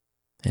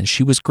 And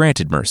she was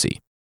granted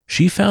mercy.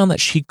 She found that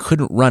she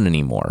couldn't run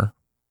anymore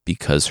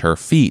because her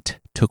feet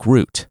took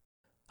root.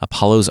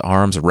 Apollo's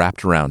arms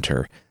wrapped around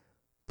her,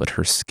 but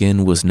her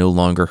skin was no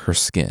longer her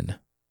skin.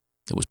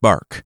 It was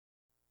bark.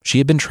 She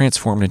had been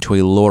transformed into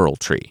a laurel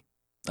tree.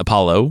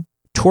 Apollo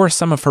tore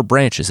some of her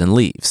branches and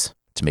leaves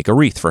to make a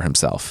wreath for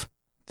himself.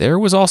 There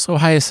was also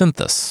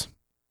Hyacinthus.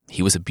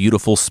 He was a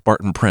beautiful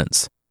Spartan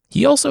prince.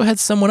 He also had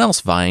someone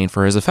else vying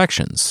for his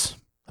affections,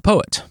 a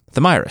poet,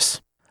 Thamyris.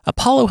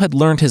 Apollo had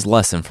learned his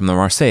lesson from the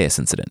Marsyas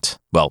incident.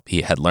 Well,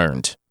 he had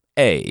learned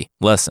a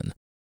lesson.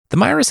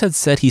 Thamyris had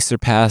said he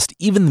surpassed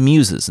even the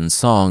muses in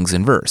songs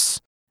and verse.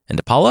 And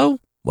Apollo,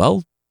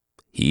 well,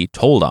 he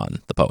told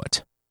on the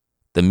poet.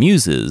 The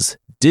muses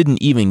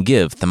didn't even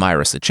give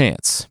Thamyris a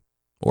chance,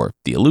 or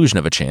the illusion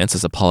of a chance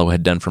as Apollo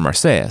had done for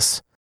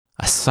Marsyas.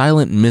 A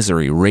silent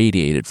misery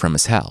radiated from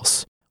his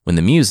house when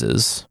the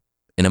muses,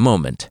 in a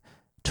moment,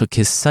 took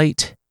his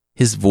sight,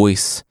 his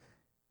voice,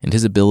 and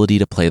his ability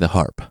to play the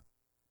harp.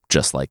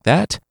 Just like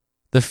that,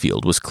 the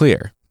field was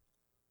clear.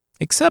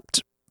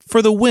 Except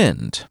for the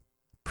wind.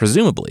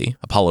 Presumably,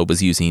 Apollo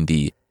was using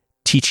the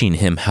teaching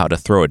him how to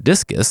throw a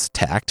discus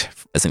tact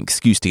as an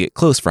excuse to get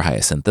close for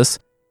Hyacinthus,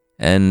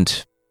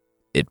 and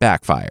it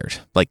backfired.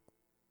 Like,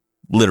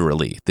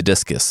 literally, the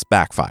discus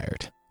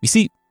backfired. You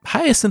see,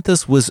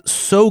 Hyacinthus was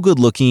so good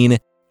looking,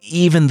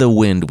 even the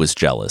wind was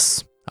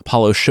jealous.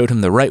 Apollo showed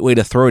him the right way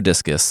to throw a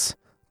discus,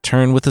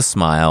 turned with a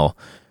smile,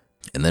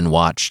 and then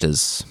watched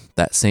as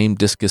that same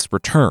discus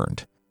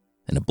returned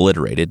and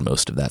obliterated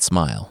most of that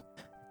smile.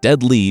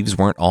 Dead leaves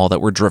weren't all that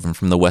were driven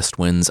from the west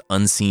wind's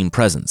unseen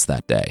presence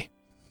that day.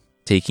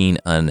 Taking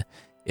an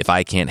 "if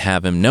I can't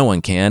have him, no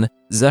one can,"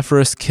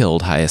 Zephyrus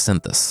killed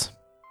Hyacinthus.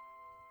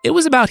 It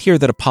was about here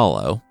that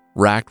Apollo,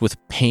 racked with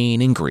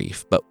pain and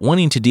grief, but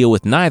wanting to deal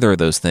with neither of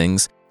those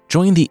things,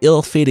 joined the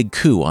ill-fated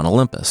coup on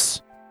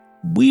Olympus.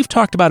 We've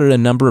talked about it a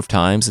number of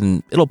times,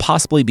 and it'll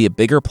possibly be a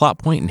bigger plot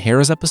point in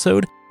Hera's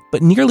episode,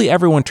 but nearly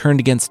everyone turned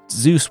against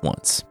Zeus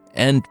once,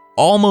 and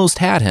almost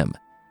had him.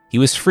 He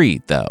was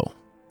freed, though,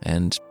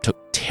 and took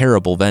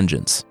terrible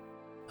vengeance.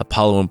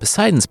 Apollo and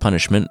Poseidon's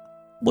punishment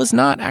was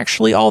not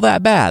actually all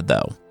that bad,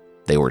 though.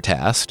 They were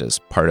tasked, as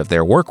part of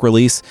their work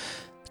release,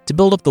 to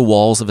build up the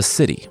walls of a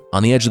city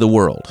on the edge of the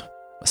world,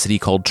 a city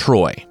called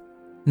Troy.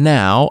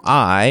 Now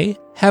I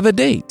have a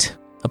date.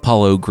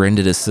 Apollo grinned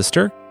at his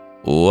sister.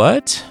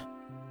 What?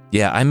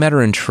 Yeah, I met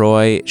her in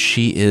Troy.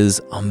 She is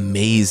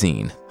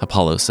amazing,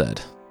 Apollo said.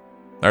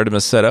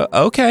 Artemis said,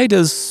 okay,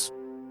 does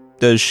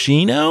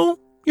she know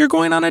you're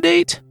going on a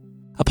date?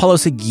 Apollo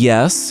said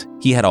yes,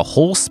 he had a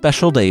whole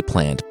special day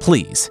planned,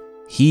 please.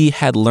 He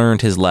had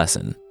learned his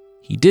lesson.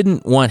 He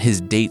didn't want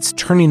his dates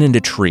turning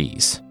into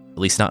trees, at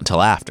least not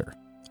until after.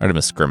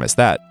 Artemis grimaced.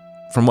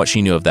 From what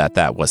she knew of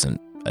that wasn't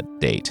a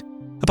date.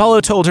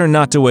 Apollo told her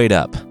not to wait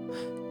up.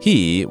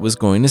 He was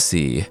going to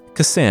see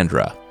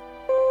Cassandra.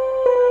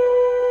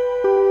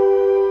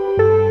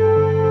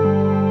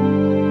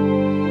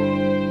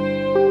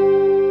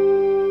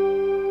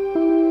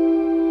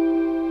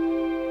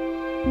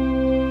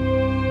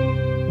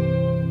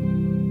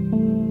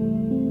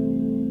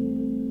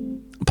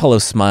 Apollo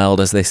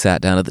smiled as they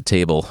sat down at the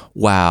table.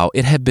 Wow,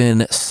 it had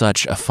been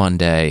such a fun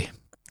day.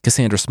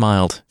 Cassandra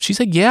smiled. She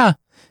said, yeah,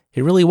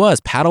 it really was.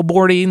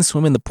 Paddleboarding,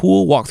 swim in the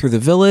pool, walk through the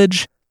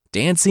village,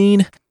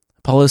 dancing.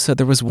 Apollo said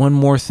there was one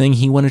more thing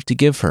he wanted to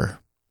give her.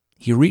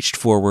 He reached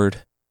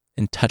forward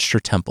and touched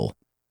her temple.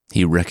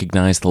 He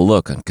recognized the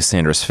look on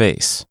Cassandra's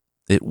face.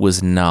 It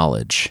was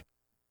knowledge.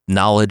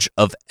 Knowledge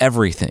of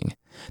everything.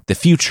 The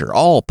future,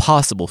 all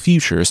possible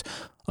futures,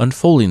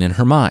 unfolding in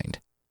her mind,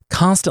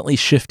 constantly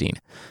shifting.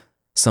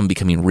 Some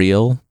becoming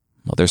real,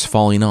 others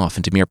falling off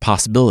into mere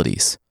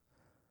possibilities.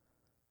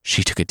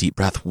 She took a deep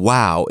breath.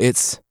 Wow,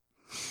 it's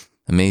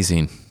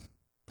amazing.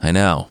 I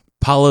know.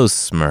 Apollo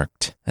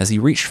smirked as he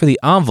reached for the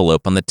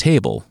envelope on the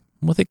table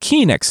with a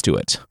key next to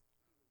it.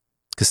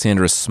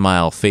 Cassandra's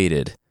smile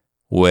faded.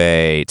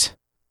 Wait.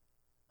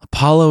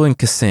 Apollo and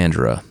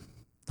Cassandra.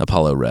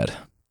 Apollo read,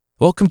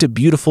 welcome to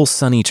beautiful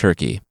sunny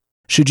Turkey.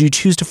 Should you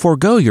choose to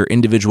forego your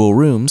individual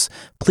rooms,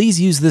 please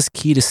use this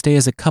key to stay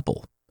as a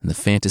couple in the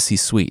fantasy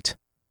suite.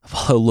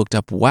 Apollo looked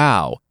up.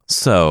 Wow.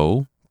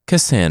 So,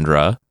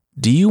 Cassandra,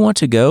 do you want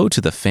to go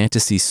to the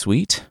fantasy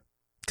suite?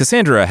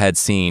 Cassandra had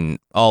seen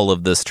all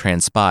of this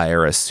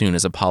transpire as soon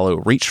as Apollo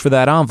reached for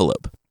that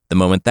envelope, the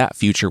moment that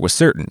future was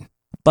certain.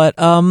 But,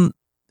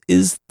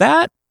 is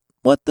that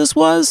what this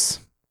was?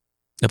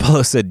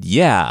 Apollo said,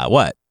 yeah,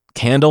 what?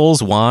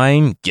 Candles,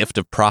 wine, gift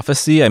of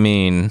prophecy? I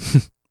mean,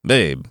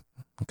 babe,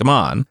 come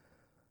on.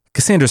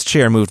 Cassandra's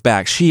chair moved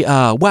back. She,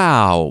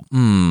 wow,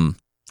 no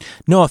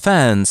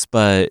offense,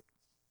 but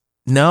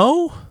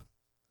no?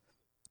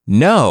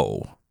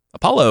 No.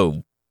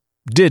 Apollo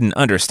didn't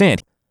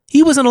understand.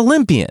 He was an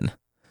Olympian.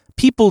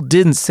 People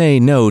didn't say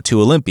no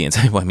to Olympians.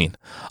 I mean,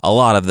 a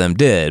lot of them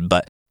did,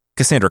 but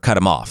Cassandra cut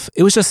him off.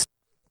 It was just,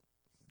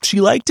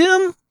 she liked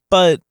him,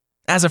 but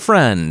as a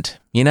friend,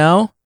 you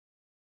know?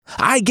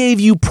 I gave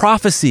you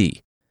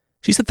prophecy.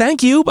 She said,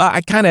 thank you, but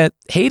I kind of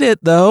hate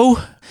it, though.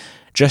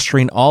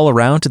 Gesturing all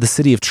around to the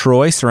city of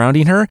Troy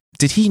surrounding her,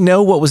 did he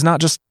know what was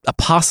not just a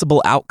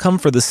possible outcome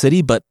for the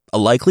city, but a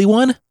likely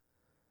one?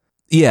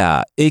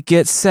 Yeah, it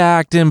gets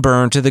sacked and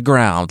burned to the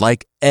ground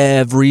like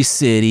every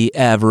city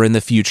ever in the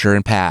future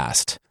and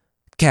past.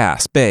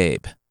 Cass,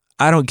 babe,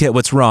 I don't get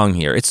what's wrong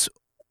here. It's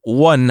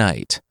one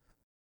night.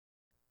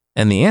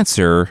 And the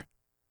answer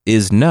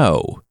is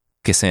no,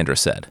 Cassandra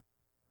said.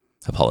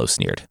 Apollo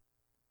sneered.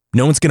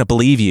 No one's going to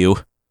believe you.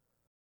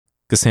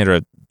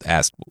 Cassandra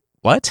asked,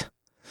 what?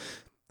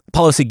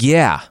 Apollo said,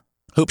 yeah.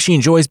 Hope she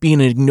enjoys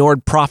being an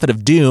ignored prophet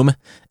of doom.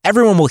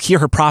 Everyone will hear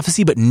her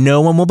prophecy, but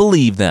no one will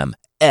believe them.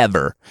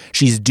 Ever.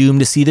 She's doomed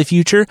to see the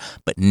future,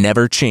 but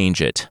never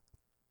change it.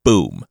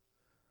 Boom.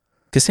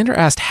 Cassandra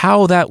asked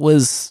how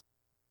does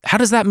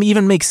that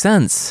even make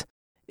sense?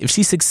 If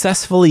she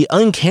successfully,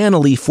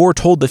 uncannily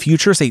foretold the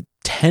future, say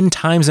 10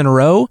 times in a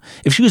row,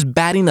 if she was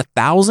batting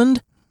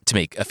 1,000, to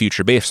make a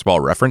future baseball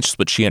reference,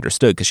 which she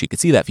understood because she could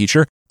see that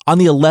future, on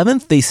the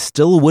 11th, they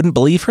still wouldn't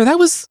believe her? That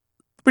was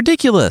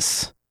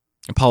ridiculous.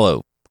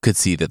 Apollo could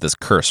see that this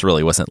curse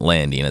really wasn't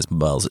landing as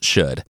well as it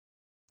should.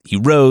 He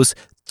rose,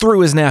 threw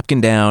his napkin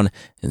down,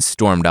 and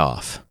stormed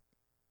off.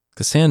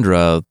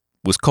 Cassandra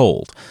was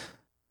cold.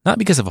 Not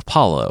because of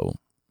Apollo.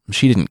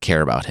 She didn't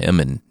care about him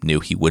and knew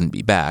he wouldn't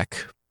be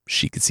back.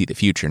 She could see the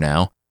future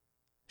now.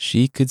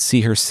 She could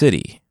see her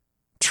city,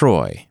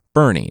 Troy,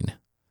 burning.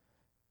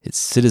 Its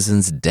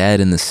citizens dead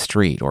in the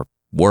street, or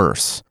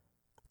worse,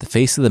 the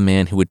face of the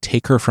man who would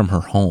take her from her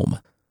home,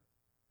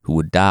 who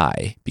would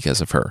die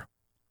because of her.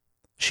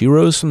 She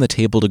rose from the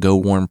table to go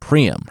warn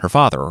Priam, her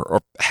father,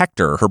 or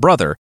Hector, her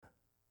brother.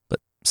 But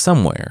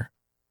somewhere,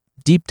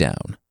 deep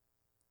down,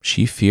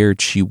 she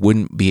feared she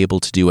wouldn't be able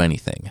to do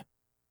anything.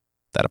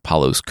 That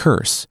Apollo's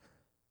curse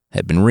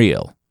had been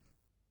real.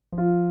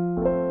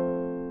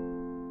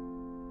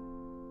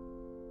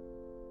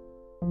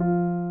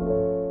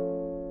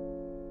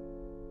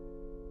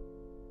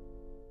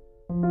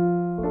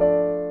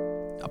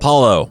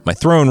 Apollo, my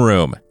throne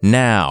room,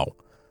 now!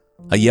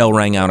 A yell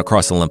rang out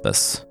across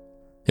Olympus.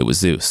 It was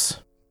Zeus.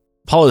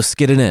 Apollo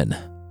skidded in.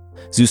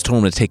 Zeus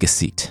told him to take a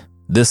seat.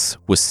 This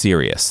was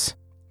serious.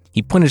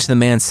 He pointed to the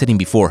man sitting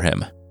before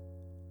him.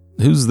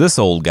 Who's this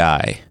old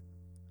guy?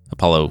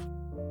 Apollo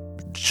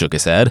shook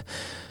his head.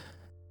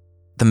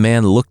 The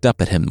man looked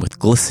up at him with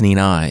glistening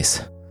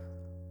eyes.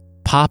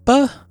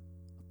 Papa?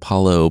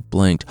 Apollo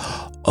blinked.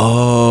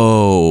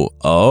 Oh.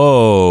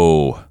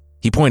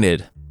 He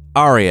pointed.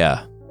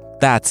 Arya.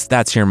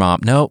 That's your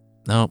mom. No,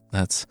 No,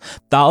 that's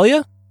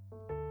Thalia?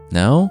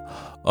 No?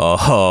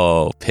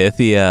 Oh,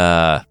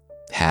 Pythia.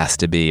 Has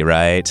to be,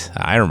 right?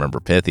 I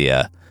remember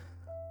Pythia.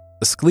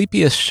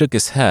 Asclepius shook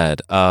his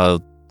head.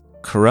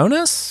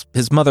 Coronis?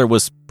 His mother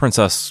was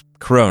Princess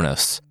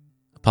Coronis.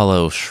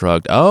 Apollo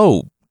shrugged.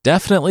 Oh,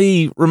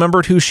 definitely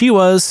remembered who she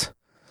was.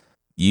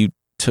 You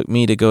took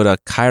me to go to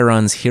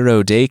Chiron's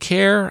hero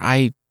daycare?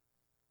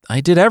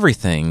 I did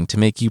everything to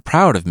make you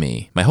proud of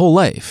me, my whole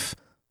life,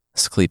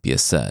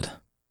 Asclepius said.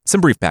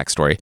 Some brief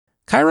backstory.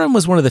 Chiron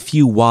was one of the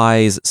few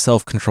wise,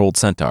 self-controlled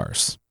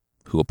centaurs,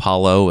 who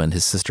Apollo and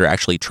his sister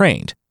actually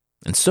trained,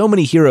 and so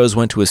many heroes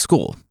went to his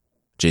school.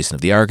 Jason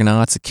of the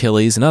Argonauts,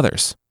 Achilles, and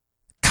others.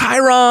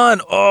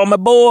 Chiron! Oh, my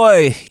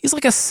boy! He's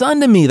like a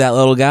son to me, that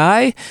little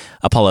guy,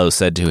 Apollo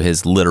said to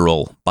his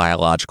literal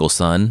biological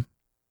son.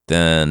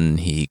 Then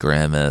he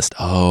grimaced.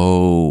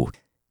 Oh,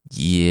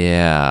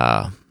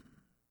 yeah.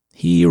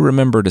 He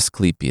remembered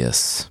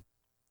Asclepius.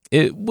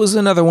 It was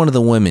another one of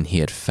the women he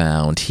had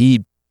found.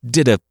 He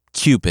did a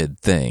Cupid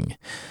thing,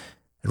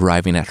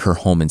 arriving at her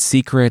home in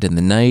secret in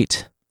the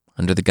night,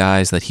 under the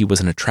guise that he was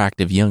an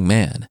attractive young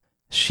man.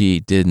 She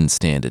didn't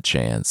stand a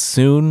chance.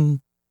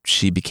 Soon,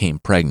 she became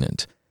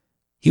pregnant.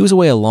 He was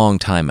away a long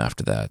time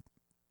after that.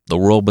 The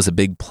world was a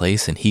big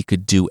place and he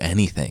could do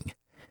anything.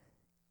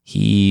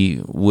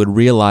 He would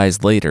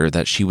realize later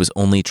that she was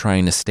only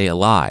trying to stay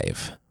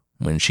alive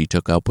when she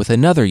took up with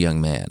another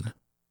young man,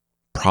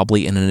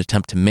 probably in an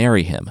attempt to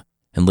marry him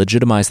and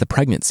legitimize the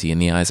pregnancy in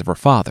the eyes of her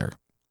father.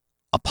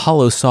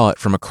 Apollo saw it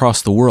from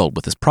across the world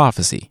with his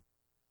prophecy.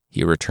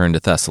 He returned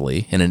to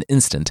Thessaly in an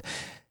instant,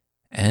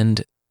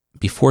 and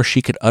before she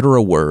could utter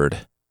a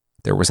word,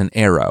 there was an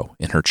arrow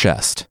in her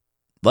chest.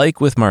 Like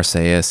with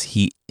Marsyas,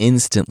 he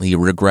instantly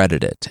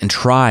regretted it and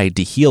tried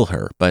to heal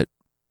her, but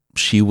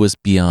she was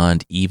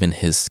beyond even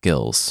his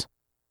skills.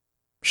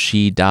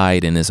 She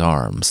died in his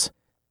arms.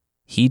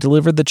 He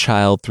delivered the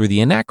child through the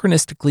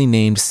anachronistically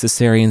named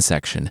cesarean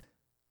section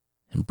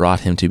and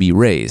brought him to be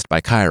raised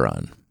by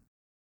Chiron.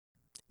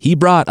 He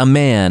brought a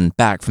man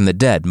back from the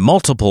dead,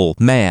 multiple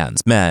men,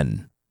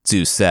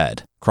 Zeus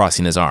said,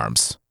 crossing his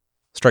arms.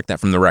 Strike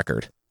that from the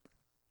record.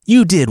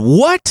 You did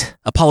what?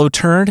 Apollo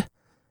turned.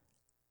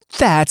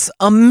 That's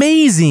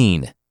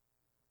amazing.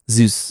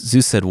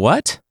 Zeus said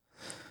what?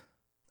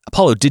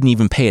 Apollo didn't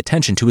even pay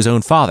attention to his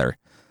own father.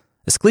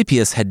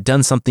 Asclepius had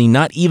done something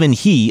not even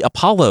he,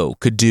 Apollo,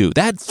 could do.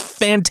 That's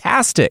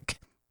fantastic.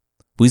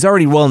 He's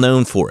already well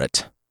known for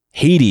it.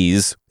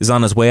 Hades is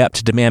on his way up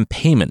to demand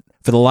payment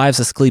for the lives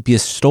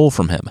Asclepius stole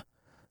from him,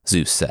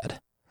 Zeus said.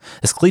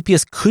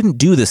 Asclepius couldn't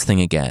do this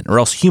thing again, or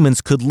else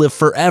humans could live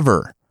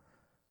forever.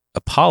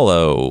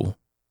 Apollo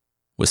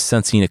was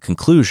sensing a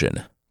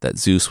conclusion that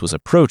Zeus was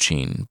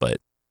approaching, but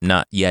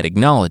not yet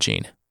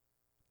acknowledging.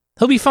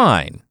 He'll be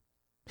fine.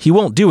 He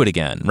won't do it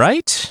again,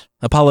 right?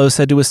 Apollo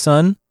said to his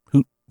son,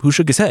 who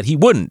shook his head. He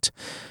wouldn't.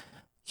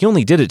 He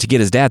only did it to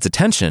get his dad's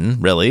attention,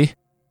 really.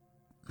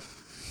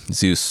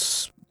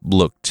 Zeus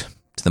looked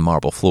to the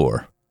marble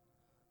floor.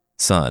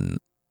 Son,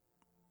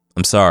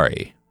 I'm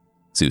sorry,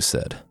 Zeus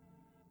said.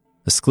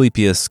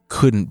 Asclepius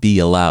couldn't be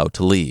allowed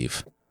to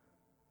leave.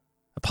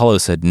 Apollo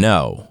said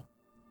no.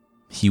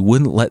 He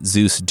wouldn't let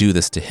Zeus do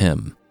this to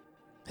him,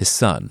 his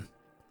son.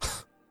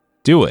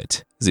 Do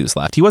it, Zeus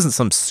laughed. He wasn't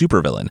some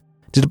supervillain.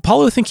 Did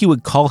Apollo think he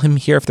would call him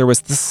here if there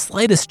was the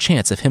slightest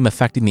chance of him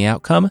affecting the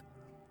outcome?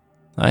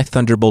 I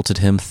thunderbolted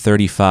him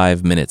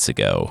 35 minutes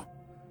ago.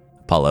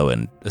 Apollo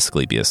and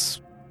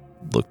Asclepius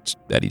looked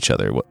at each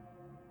other.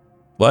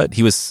 What?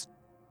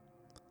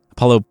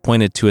 Apollo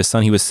pointed to his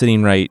son. He was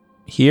sitting right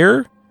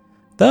here,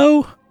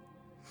 though?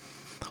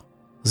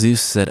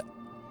 Zeus said,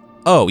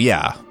 oh,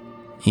 yeah.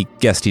 He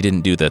guessed he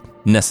didn't do the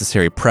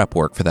necessary prep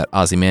work for that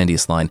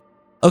Ozymandias line.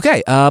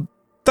 Okay,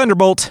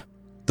 thunderbolt.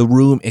 The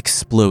room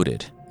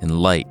exploded in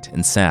light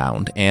and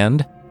sound,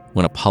 and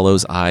when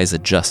Apollo's eyes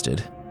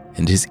adjusted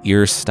and his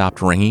ears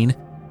stopped ringing,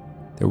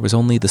 there was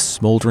only the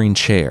smoldering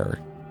chair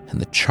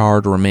and the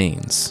charred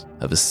remains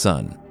of his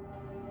son.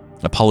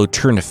 Apollo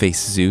turned to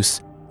face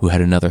Zeus, who had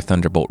another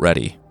thunderbolt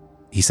ready.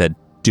 He said,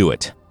 do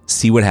it.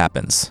 See what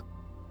happens.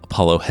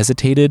 Apollo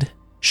hesitated,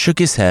 shook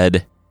his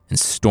head, and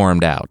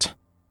stormed out.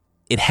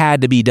 It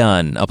had to be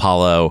done,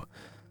 Apollo.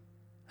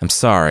 I'm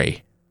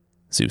sorry,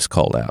 Zeus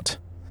called out.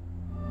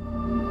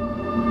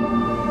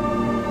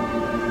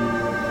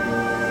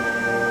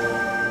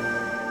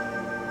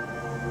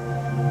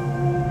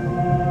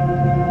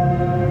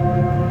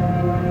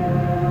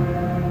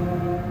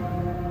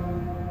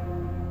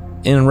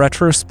 In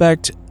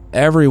retrospect,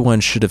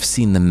 everyone should have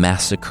seen the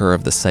massacre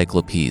of the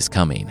Cyclopes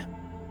coming.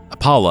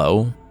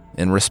 Apollo,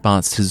 in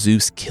response to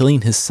Zeus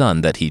killing his son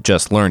that he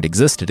just learned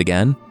existed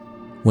again,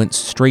 went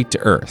straight to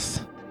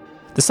Earth.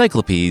 The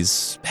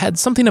Cyclopes had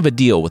something of a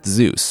deal with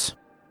Zeus.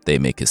 They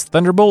make his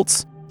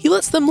thunderbolts, he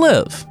lets them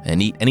live,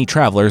 and eat any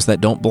travelers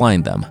that don't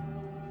blind them.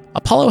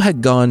 Apollo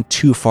had gone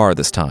too far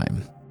this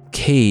time.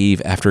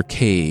 Cave after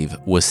cave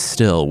was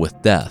still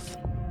with death.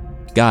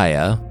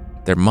 Gaia,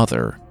 their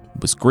mother,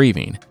 was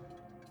grieving,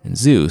 and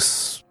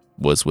Zeus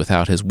was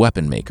without his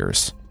weapon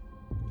makers.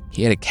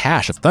 He had a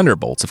cache of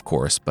thunderbolts, of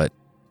course, but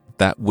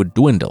that would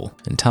dwindle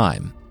in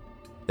time.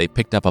 They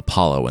picked up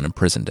Apollo and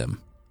imprisoned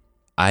him.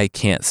 I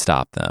can't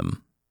stop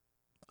them.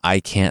 I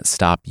can't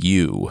stop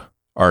you,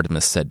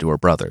 Artemis said to her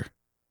brother.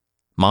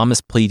 Mom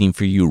is pleading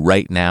for you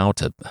right now,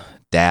 to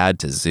Dad,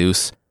 to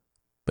Zeus,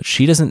 but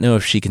she doesn't know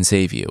if she can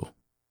save you.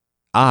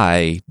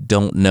 I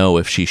don't know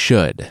if she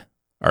should,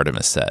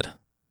 Artemis said.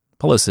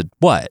 Apollo said,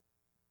 what?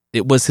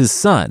 It was his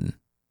son.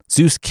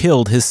 Zeus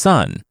killed his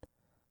son.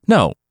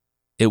 No,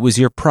 it was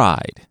your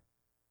pride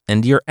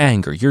and your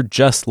anger. You're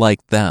just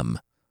like them,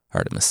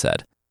 Artemis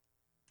said.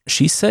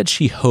 She said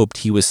she hoped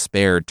he was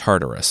spared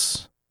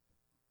Tartarus,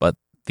 but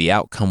the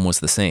outcome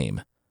was the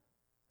same.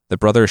 The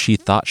brother she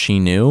thought she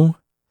knew,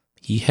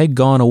 he had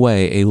gone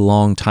away a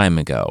long time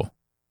ago,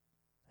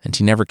 and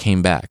he never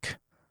came back,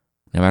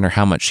 no matter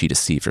how much she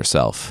deceived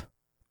herself.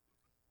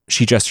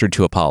 She gestured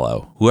to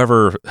Apollo.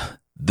 Whoever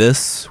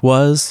this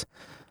was,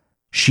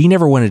 she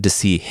never wanted to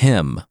see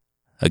him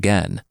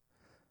again.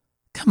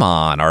 Come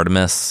on,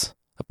 Artemis,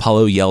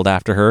 Apollo yelled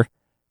after her.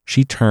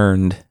 She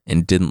turned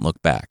and didn't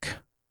look back.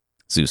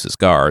 Zeus's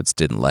guards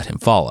didn't let him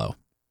follow.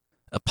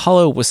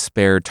 Apollo was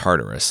spared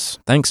Tartarus,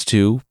 thanks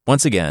to,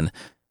 once again,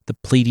 the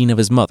pleading of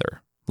his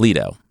mother,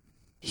 Leto.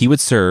 He would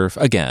serve,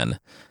 again,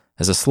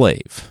 as a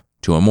slave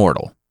to a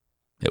mortal.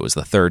 It was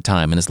the third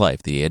time in his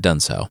life that he had done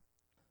so.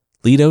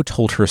 Leto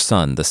told her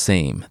son the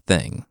same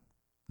thing.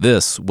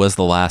 This was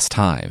the last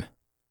time.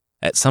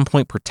 At some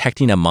point,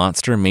 protecting a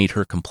monster made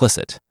her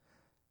complicit,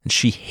 and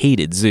she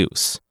hated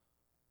Zeus.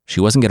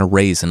 She wasn't going to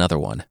raise another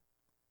one.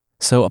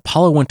 So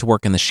Apollo went to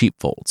work in the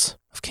sheepfolds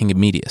of King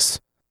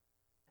Medeus,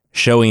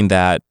 showing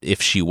that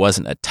if she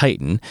wasn't a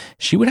Titan,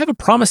 she would have a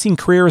promising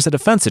career as a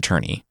defense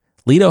attorney.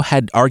 Leto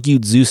had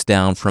argued Zeus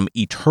down from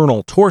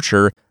eternal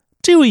torture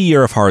to a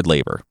year of hard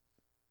labor.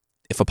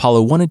 If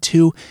Apollo wanted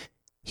to,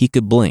 he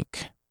could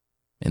blink,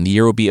 and the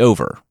year would be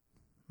over,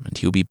 and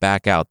he would be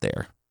back out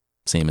there,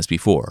 same as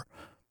before.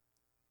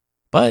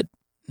 But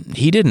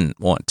he didn't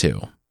want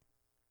to.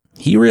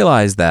 He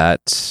realized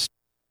that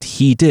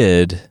he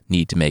did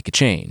need to make a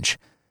change,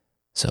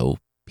 so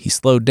he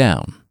slowed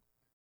down.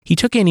 He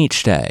took in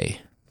each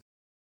day.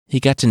 He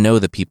got to know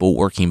the people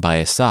working by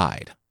his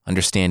side,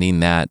 understanding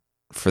that,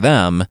 for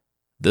them,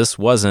 this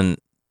wasn't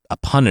a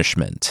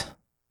punishment.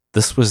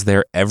 This was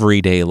their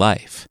everyday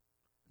life.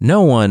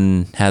 No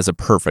one has a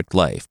perfect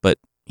life, but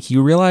he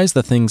realized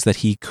the things that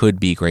he could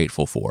be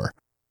grateful for.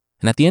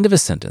 And at the end of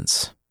his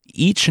sentence,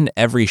 each and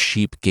every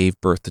sheep gave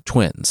birth to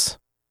twins,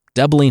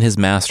 doubling his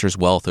master's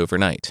wealth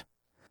overnight.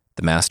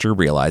 The master,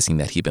 realizing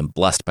that he'd been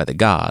blessed by the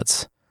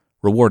gods,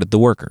 rewarded the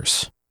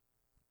workers.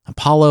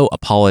 Apollo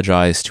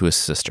apologized to his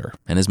sister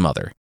and his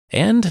mother,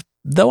 and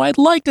though I'd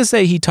like to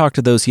say he talked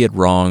to those he had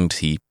wronged,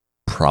 he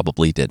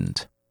probably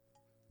didn't.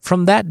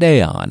 From that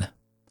day on,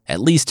 at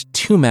least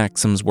two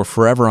maxims were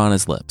forever on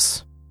his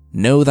lips: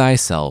 know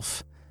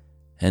thyself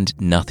and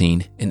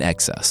nothing in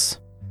excess.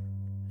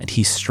 And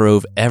he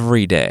strove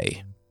every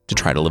day to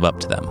try to live up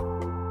to them.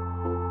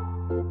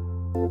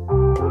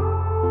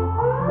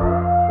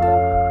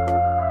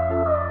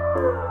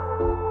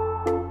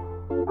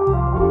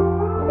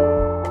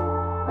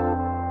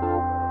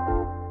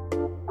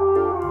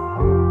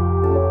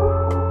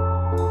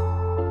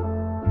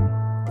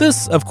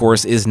 This, of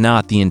course, is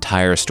not the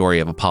entire story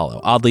of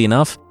Apollo. Oddly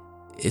enough,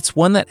 it's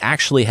one that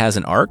actually has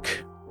an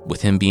arc,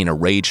 with him being a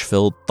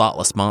rage-filled,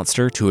 thoughtless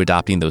monster to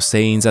adopting those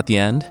sayings at the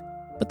end.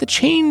 But the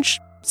change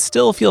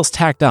still feels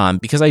tacked on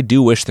because I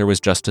do wish there was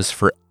justice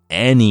for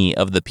any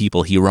of the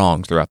people he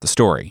wronged throughout the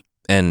story.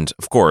 And,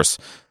 of course,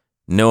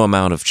 no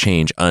amount of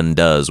change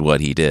undoes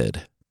what he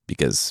did.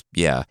 Because,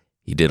 yeah,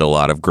 he did a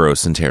lot of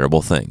gross and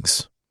terrible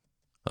things.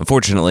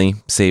 Unfortunately,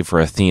 save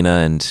for Athena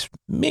and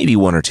maybe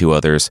one or two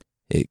others,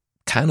 it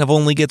kind of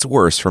only gets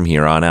worse from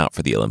here on out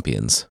for the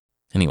Olympians.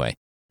 Anyway,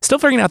 still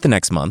figuring out the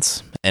next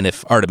months, and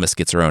if Artemis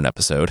gets her own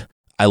episode.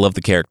 I love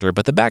the character,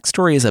 but the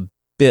backstory is a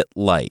bit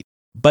light.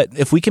 But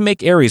if we can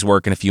make Ares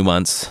work in a few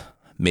months,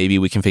 maybe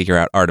we can figure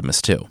out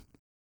Artemis too.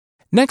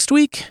 Next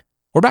week,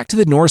 we're back to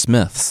the Norse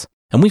myths,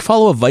 and we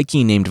follow a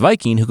Viking named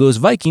Viking who goes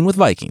Viking with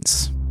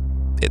Vikings.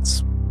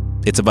 It's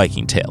a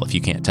Viking tale, if you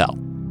can't tell.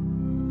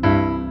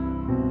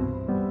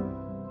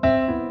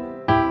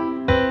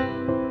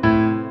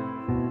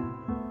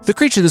 The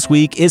creature this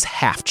week is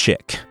Half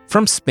Chick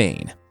from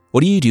Spain.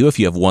 What do you do if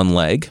you have one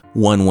leg,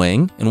 one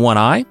wing, and one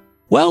eye?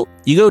 Well,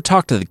 you go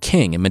talk to the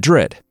king in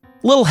Madrid.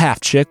 Little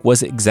Half Chick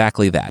was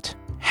exactly that.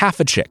 Half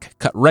a chick,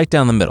 cut right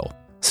down the middle.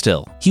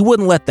 Still, he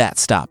wouldn't let that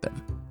stop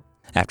him.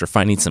 After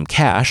finding some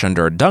cash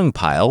under a dung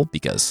pile,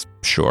 because,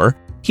 sure,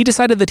 he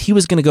decided that he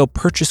was going to go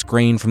purchase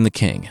grain from the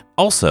king.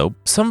 Also,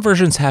 some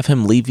versions have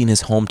him leaving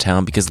his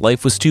hometown because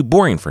life was too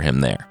boring for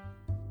him there.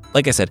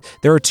 Like I said,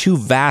 there are two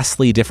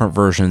vastly different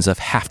versions of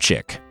Half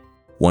Chick.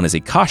 One is a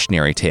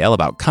cautionary tale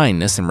about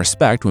kindness and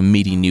respect when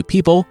meeting new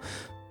people.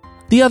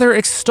 The other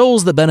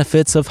extols the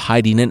benefits of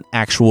hiding an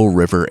actual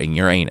river in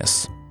your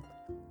anus.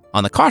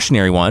 On the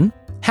cautionary one,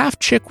 Half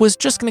Chick was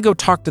just going to go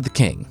talk to the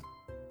king.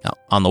 Now,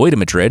 on the way to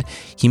Madrid,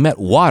 he met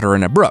water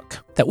in a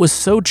brook that was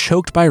so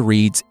choked by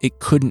reeds it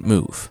couldn't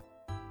move.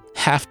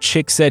 Half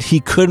Chick said he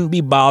couldn't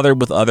be bothered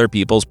with other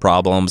people's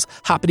problems.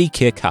 Hoppity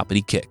kick,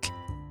 hoppity kick.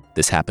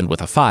 This happened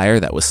with a fire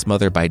that was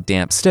smothered by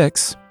damp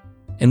sticks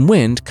and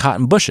wind caught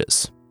in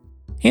bushes.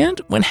 And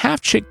when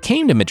Half Chick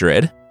came to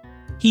Madrid,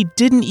 he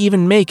didn't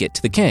even make it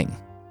to the king.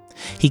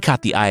 He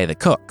caught the eye of the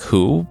cook,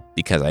 who,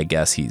 because I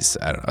guess he's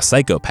a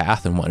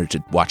psychopath and wanted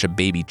to watch a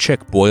baby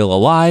chick boil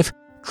alive,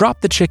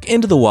 dropped the chick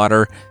into the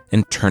water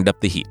and turned up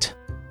the heat.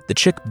 The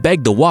chick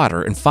begged the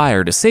water and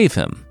fire to save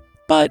him,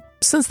 but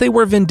since they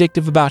were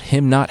vindictive about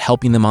him not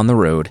helping them on the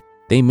road,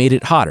 they made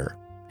it hotter,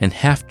 and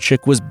Half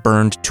Chick was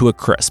burned to a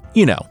crisp.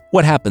 You know,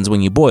 what happens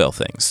when you boil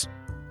things.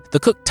 The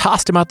cook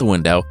tossed him out the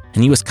window,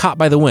 and he was caught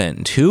by the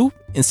wind, who,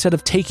 instead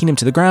of taking him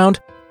to the ground,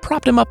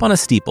 propped him up on a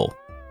steeple.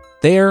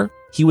 There,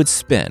 he would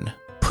spin,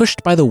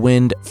 pushed by the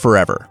wind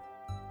forever.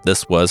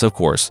 This was, of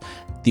course,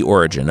 the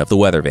origin of the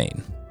weather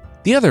vane.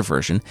 The other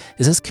version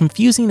is as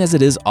confusing as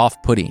it is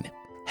off-putting.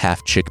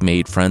 Half Chick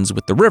made friends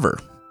with the river,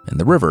 and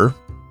the river,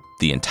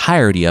 the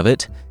entirety of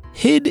it,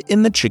 hid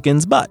in the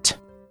chicken's butt.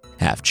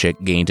 Half Chick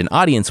gained an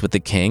audience with the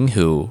king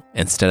who,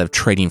 instead of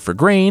trading for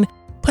grain,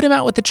 put him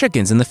out with the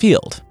chickens in the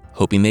field,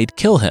 hoping they'd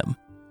kill him.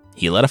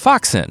 He let a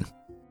fox in.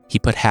 He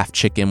put Half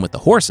Chick in with the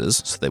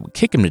horses so they would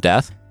kick him to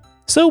death,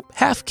 so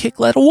Half Chick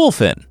let a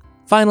wolf in.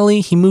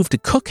 Finally, he moved to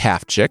cook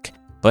Half Chick,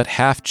 but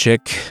Half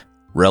Chick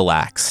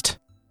relaxed,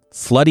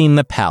 flooding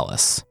the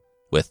palace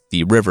with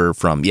the river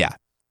from,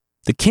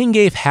 The king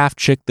gave Half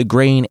Chick the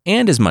grain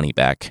and his money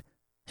back,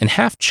 and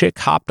Half Chick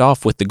hopped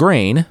off with the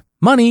grain,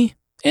 money,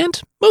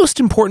 and, most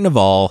important of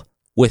all,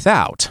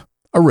 without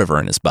a river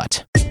in his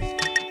butt.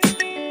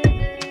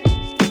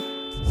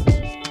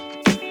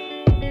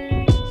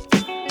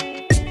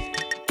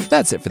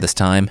 That's it for this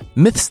time.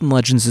 Myths and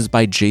Legends is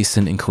by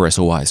Jason and Carissa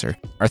Weiser.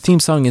 Our theme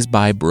song is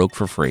by Broke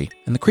for Free,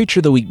 and the Creature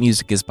of the Week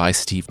music is by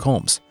Steve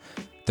Combs.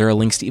 There are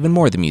links to even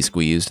more of the music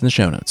we used in the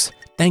show notes.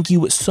 Thank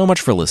you so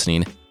much for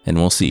listening, and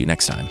we'll see you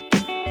next time.